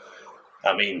late.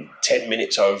 I mean, 10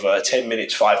 minutes,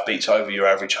 5 beats over your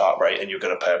average heart rate, and you're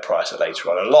going to pay a price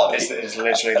later on. A lot. It's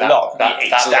literally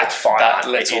that finite.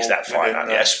 It is that finite.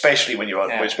 Yeah, especially when you're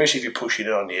especially if you're pushing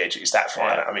it on the edge. It's that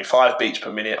finite. I mean, 5 beats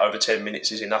per minute over 10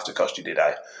 minutes is enough to cost you the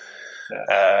day.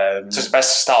 So it's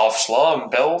best to start off slow and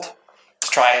build.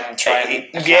 Try and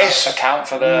account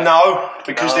for the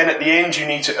because then at the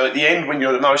end when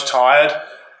you're the most tired.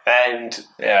 And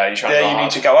you need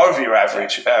to go over your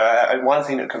average. And one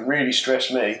thing that can really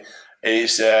stress me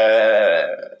is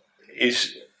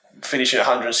finishing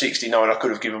 160 knowing I could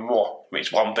have given more. I mean,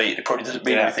 it's 1 beat. It probably doesn't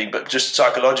mean anything, but just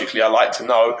psychologically, I like to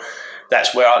know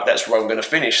that's where I'm going to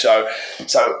finish. So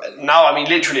no, I mean,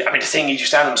 literally, the thing is, you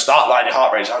stand on the start line, your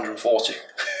heart rate is 140.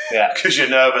 Yeah, because you're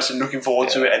nervous and looking forward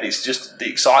to it, and it's just the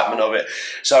excitement of it.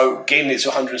 So getting it to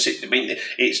 160, I mean,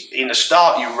 it's in the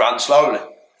start you run slowly.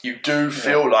 You do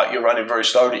feel like you're running very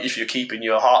slowly if you're keeping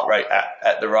your heart rate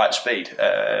at the right speed.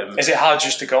 Is it hard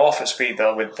just to go off at speed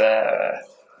though,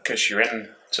 because you're in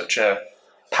such a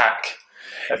pack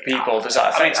of people? Does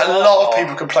that affect a lot of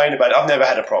people complain about it. I've never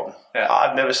had a problem. Yeah.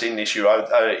 I've never seen an issue. I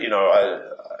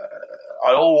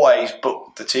always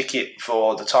book the ticket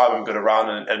for the time I'm going to run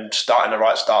and start in the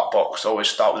right start box. I always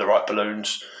start with the right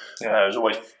balloons. Yeah. There's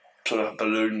always sort of a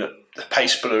balloon the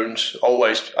pace balloons.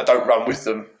 Always, I don't run with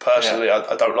them personally. Yeah.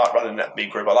 I don't like running that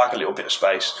big group. I like a little bit of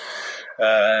space,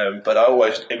 but I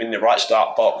always am in the right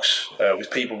start box with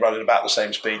people running about the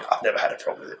same speed. I've never had a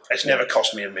problem with it. It's never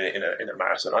cost me a minute in a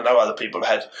marathon. I know other people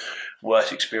have had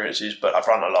worse experiences, but I've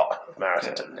run a lot of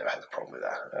marathons and never had a problem with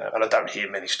that. And I don't hear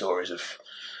many stories of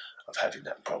having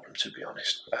that problem, to be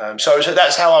honest. So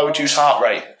that's how I would use heart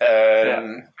rate.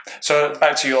 So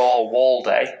back to your wall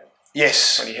day.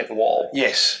 Yes. When you hit the wall.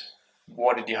 Yes.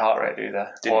 What did your heart rate do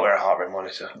there? Didn't wear a heart rate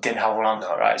monitor. Didn't have one on?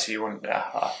 No. Right, so you wouldn't...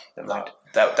 no.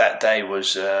 That day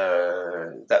was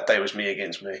me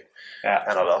against me. Yeah.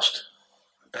 And I lost.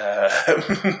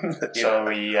 So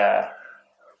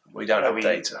we don't have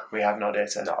data. We have no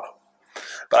data. No.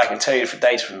 But I can tell you for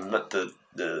data from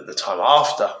the time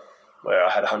after, where I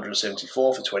had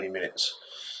 174 for 20 minutes.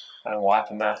 And what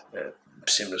happened there?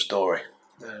 Similar story.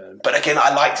 But again,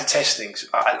 I like to test things.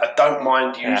 I don't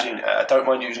mind using. I don't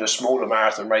mind using a smaller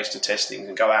marathon race to test things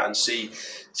and go out and see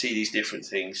these different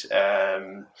things.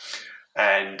 And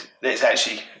there's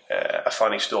actually a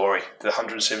funny story. The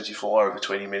 174 over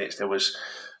 20 minutes. There was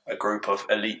a group of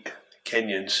elite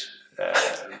Kenyans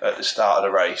at the start of the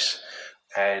race,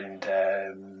 and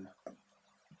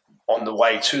on the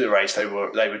way to the race, they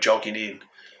were jogging in,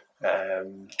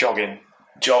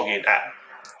 jogging at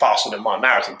faster than my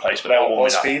marathon pace, but they were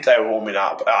warming up. They were warming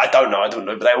up. I don't know,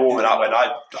 but they were warming up, and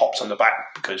I hopped on the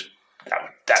back because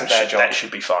that should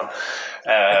be fun,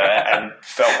 and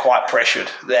felt quite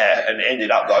pressured there, and ended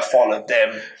up that I followed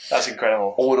them. That's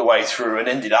incredible. All the way through, and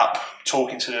ended up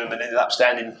talking to them, and ended up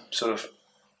standing sort of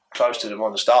close to them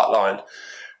on the start line,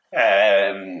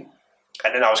 and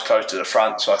then I was close to the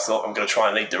front, so I thought I'm going to try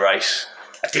and lead the race.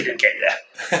 I didn't get there.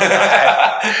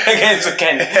 Against the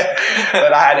Ken.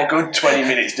 But I had a good 20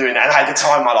 minutes doing that, and I had the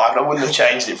time of my life, and I wouldn't have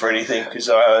changed it for anything, because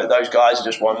those guys are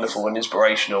just wonderful and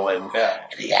inspirational, and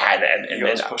you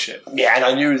had to push it. Yeah, and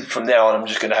I knew from there on I'm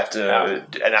just going to have to.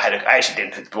 And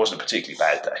it wasn't a particularly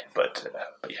bad day, but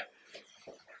yeah.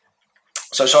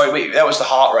 So sorry, that was the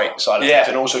heart rate side of things,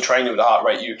 and also training with the heart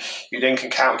rate. You then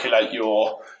can calculate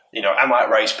your. Am I at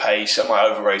race pace? Am I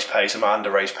over race pace? Am I under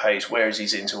race pace? Where is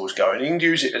these intervals going? You can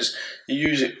use it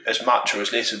as much or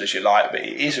as little as you like, but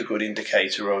it is a good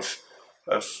indicator of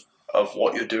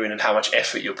what you're doing and how much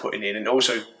effort you're putting in, and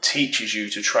also teaches you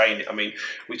to train it. I mean,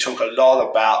 we talk a lot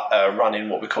about running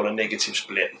what we call a negative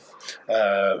split,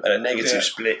 and a negative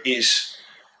split is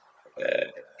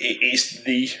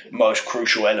the most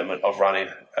crucial element of running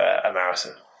a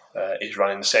marathon. Is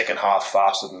running the second half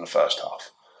faster than the first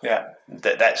half. Yeah,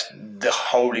 that's the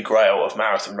holy grail of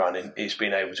marathon running, is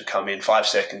being able to come in 5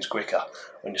 seconds quicker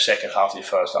on your second half of your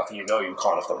first half, and you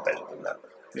can't have done better than that.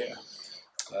 Yeah.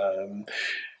 Um,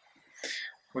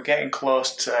 We're getting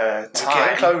close to time. We're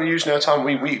getting close to using our time.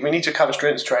 We need to cover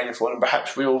strength training for them.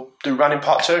 Perhaps we'll do running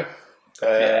part 2.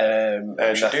 And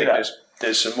I think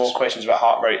there's some more questions about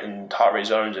heart rate and heart rate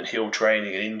zones and hill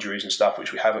training and injuries and stuff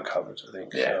which we haven't covered, I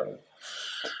think. Yeah. So.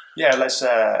 Yeah, let's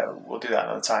we'll do that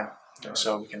another time,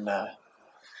 so we can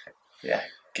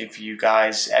give you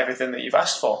guys everything that you've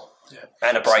asked for. Yeah.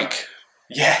 And a break.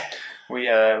 Yeah,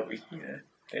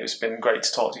 it's been great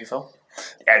to talk to you, Phil.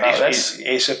 Yeah,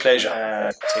 it's a pleasure.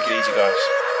 Take it easy, guys.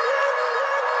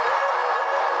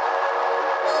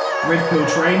 Red Pill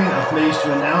Training are pleased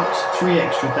to announce 3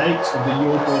 extra dates of the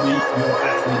Your Body, Your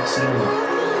Athlete seminar,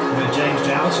 where James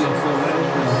Jowsey and Phil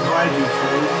Reynolds will guide you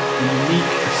through the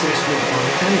unique assessment by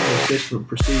mechanical assessment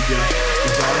procedure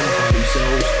designed by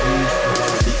themselves and used by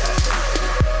the elite athletes.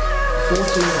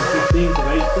 14th and 15th of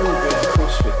April will be at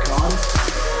CrossFit Cardiff.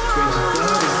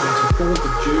 23rd and 24th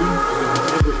of June will be at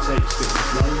Whatever It Takes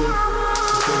Fitness London.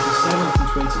 The 27th and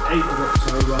 28th of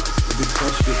October will be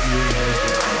CrossFit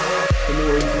Nuremberg. For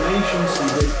more information, see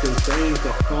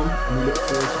redpilltraining.com, and we look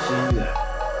forward to seeing you there.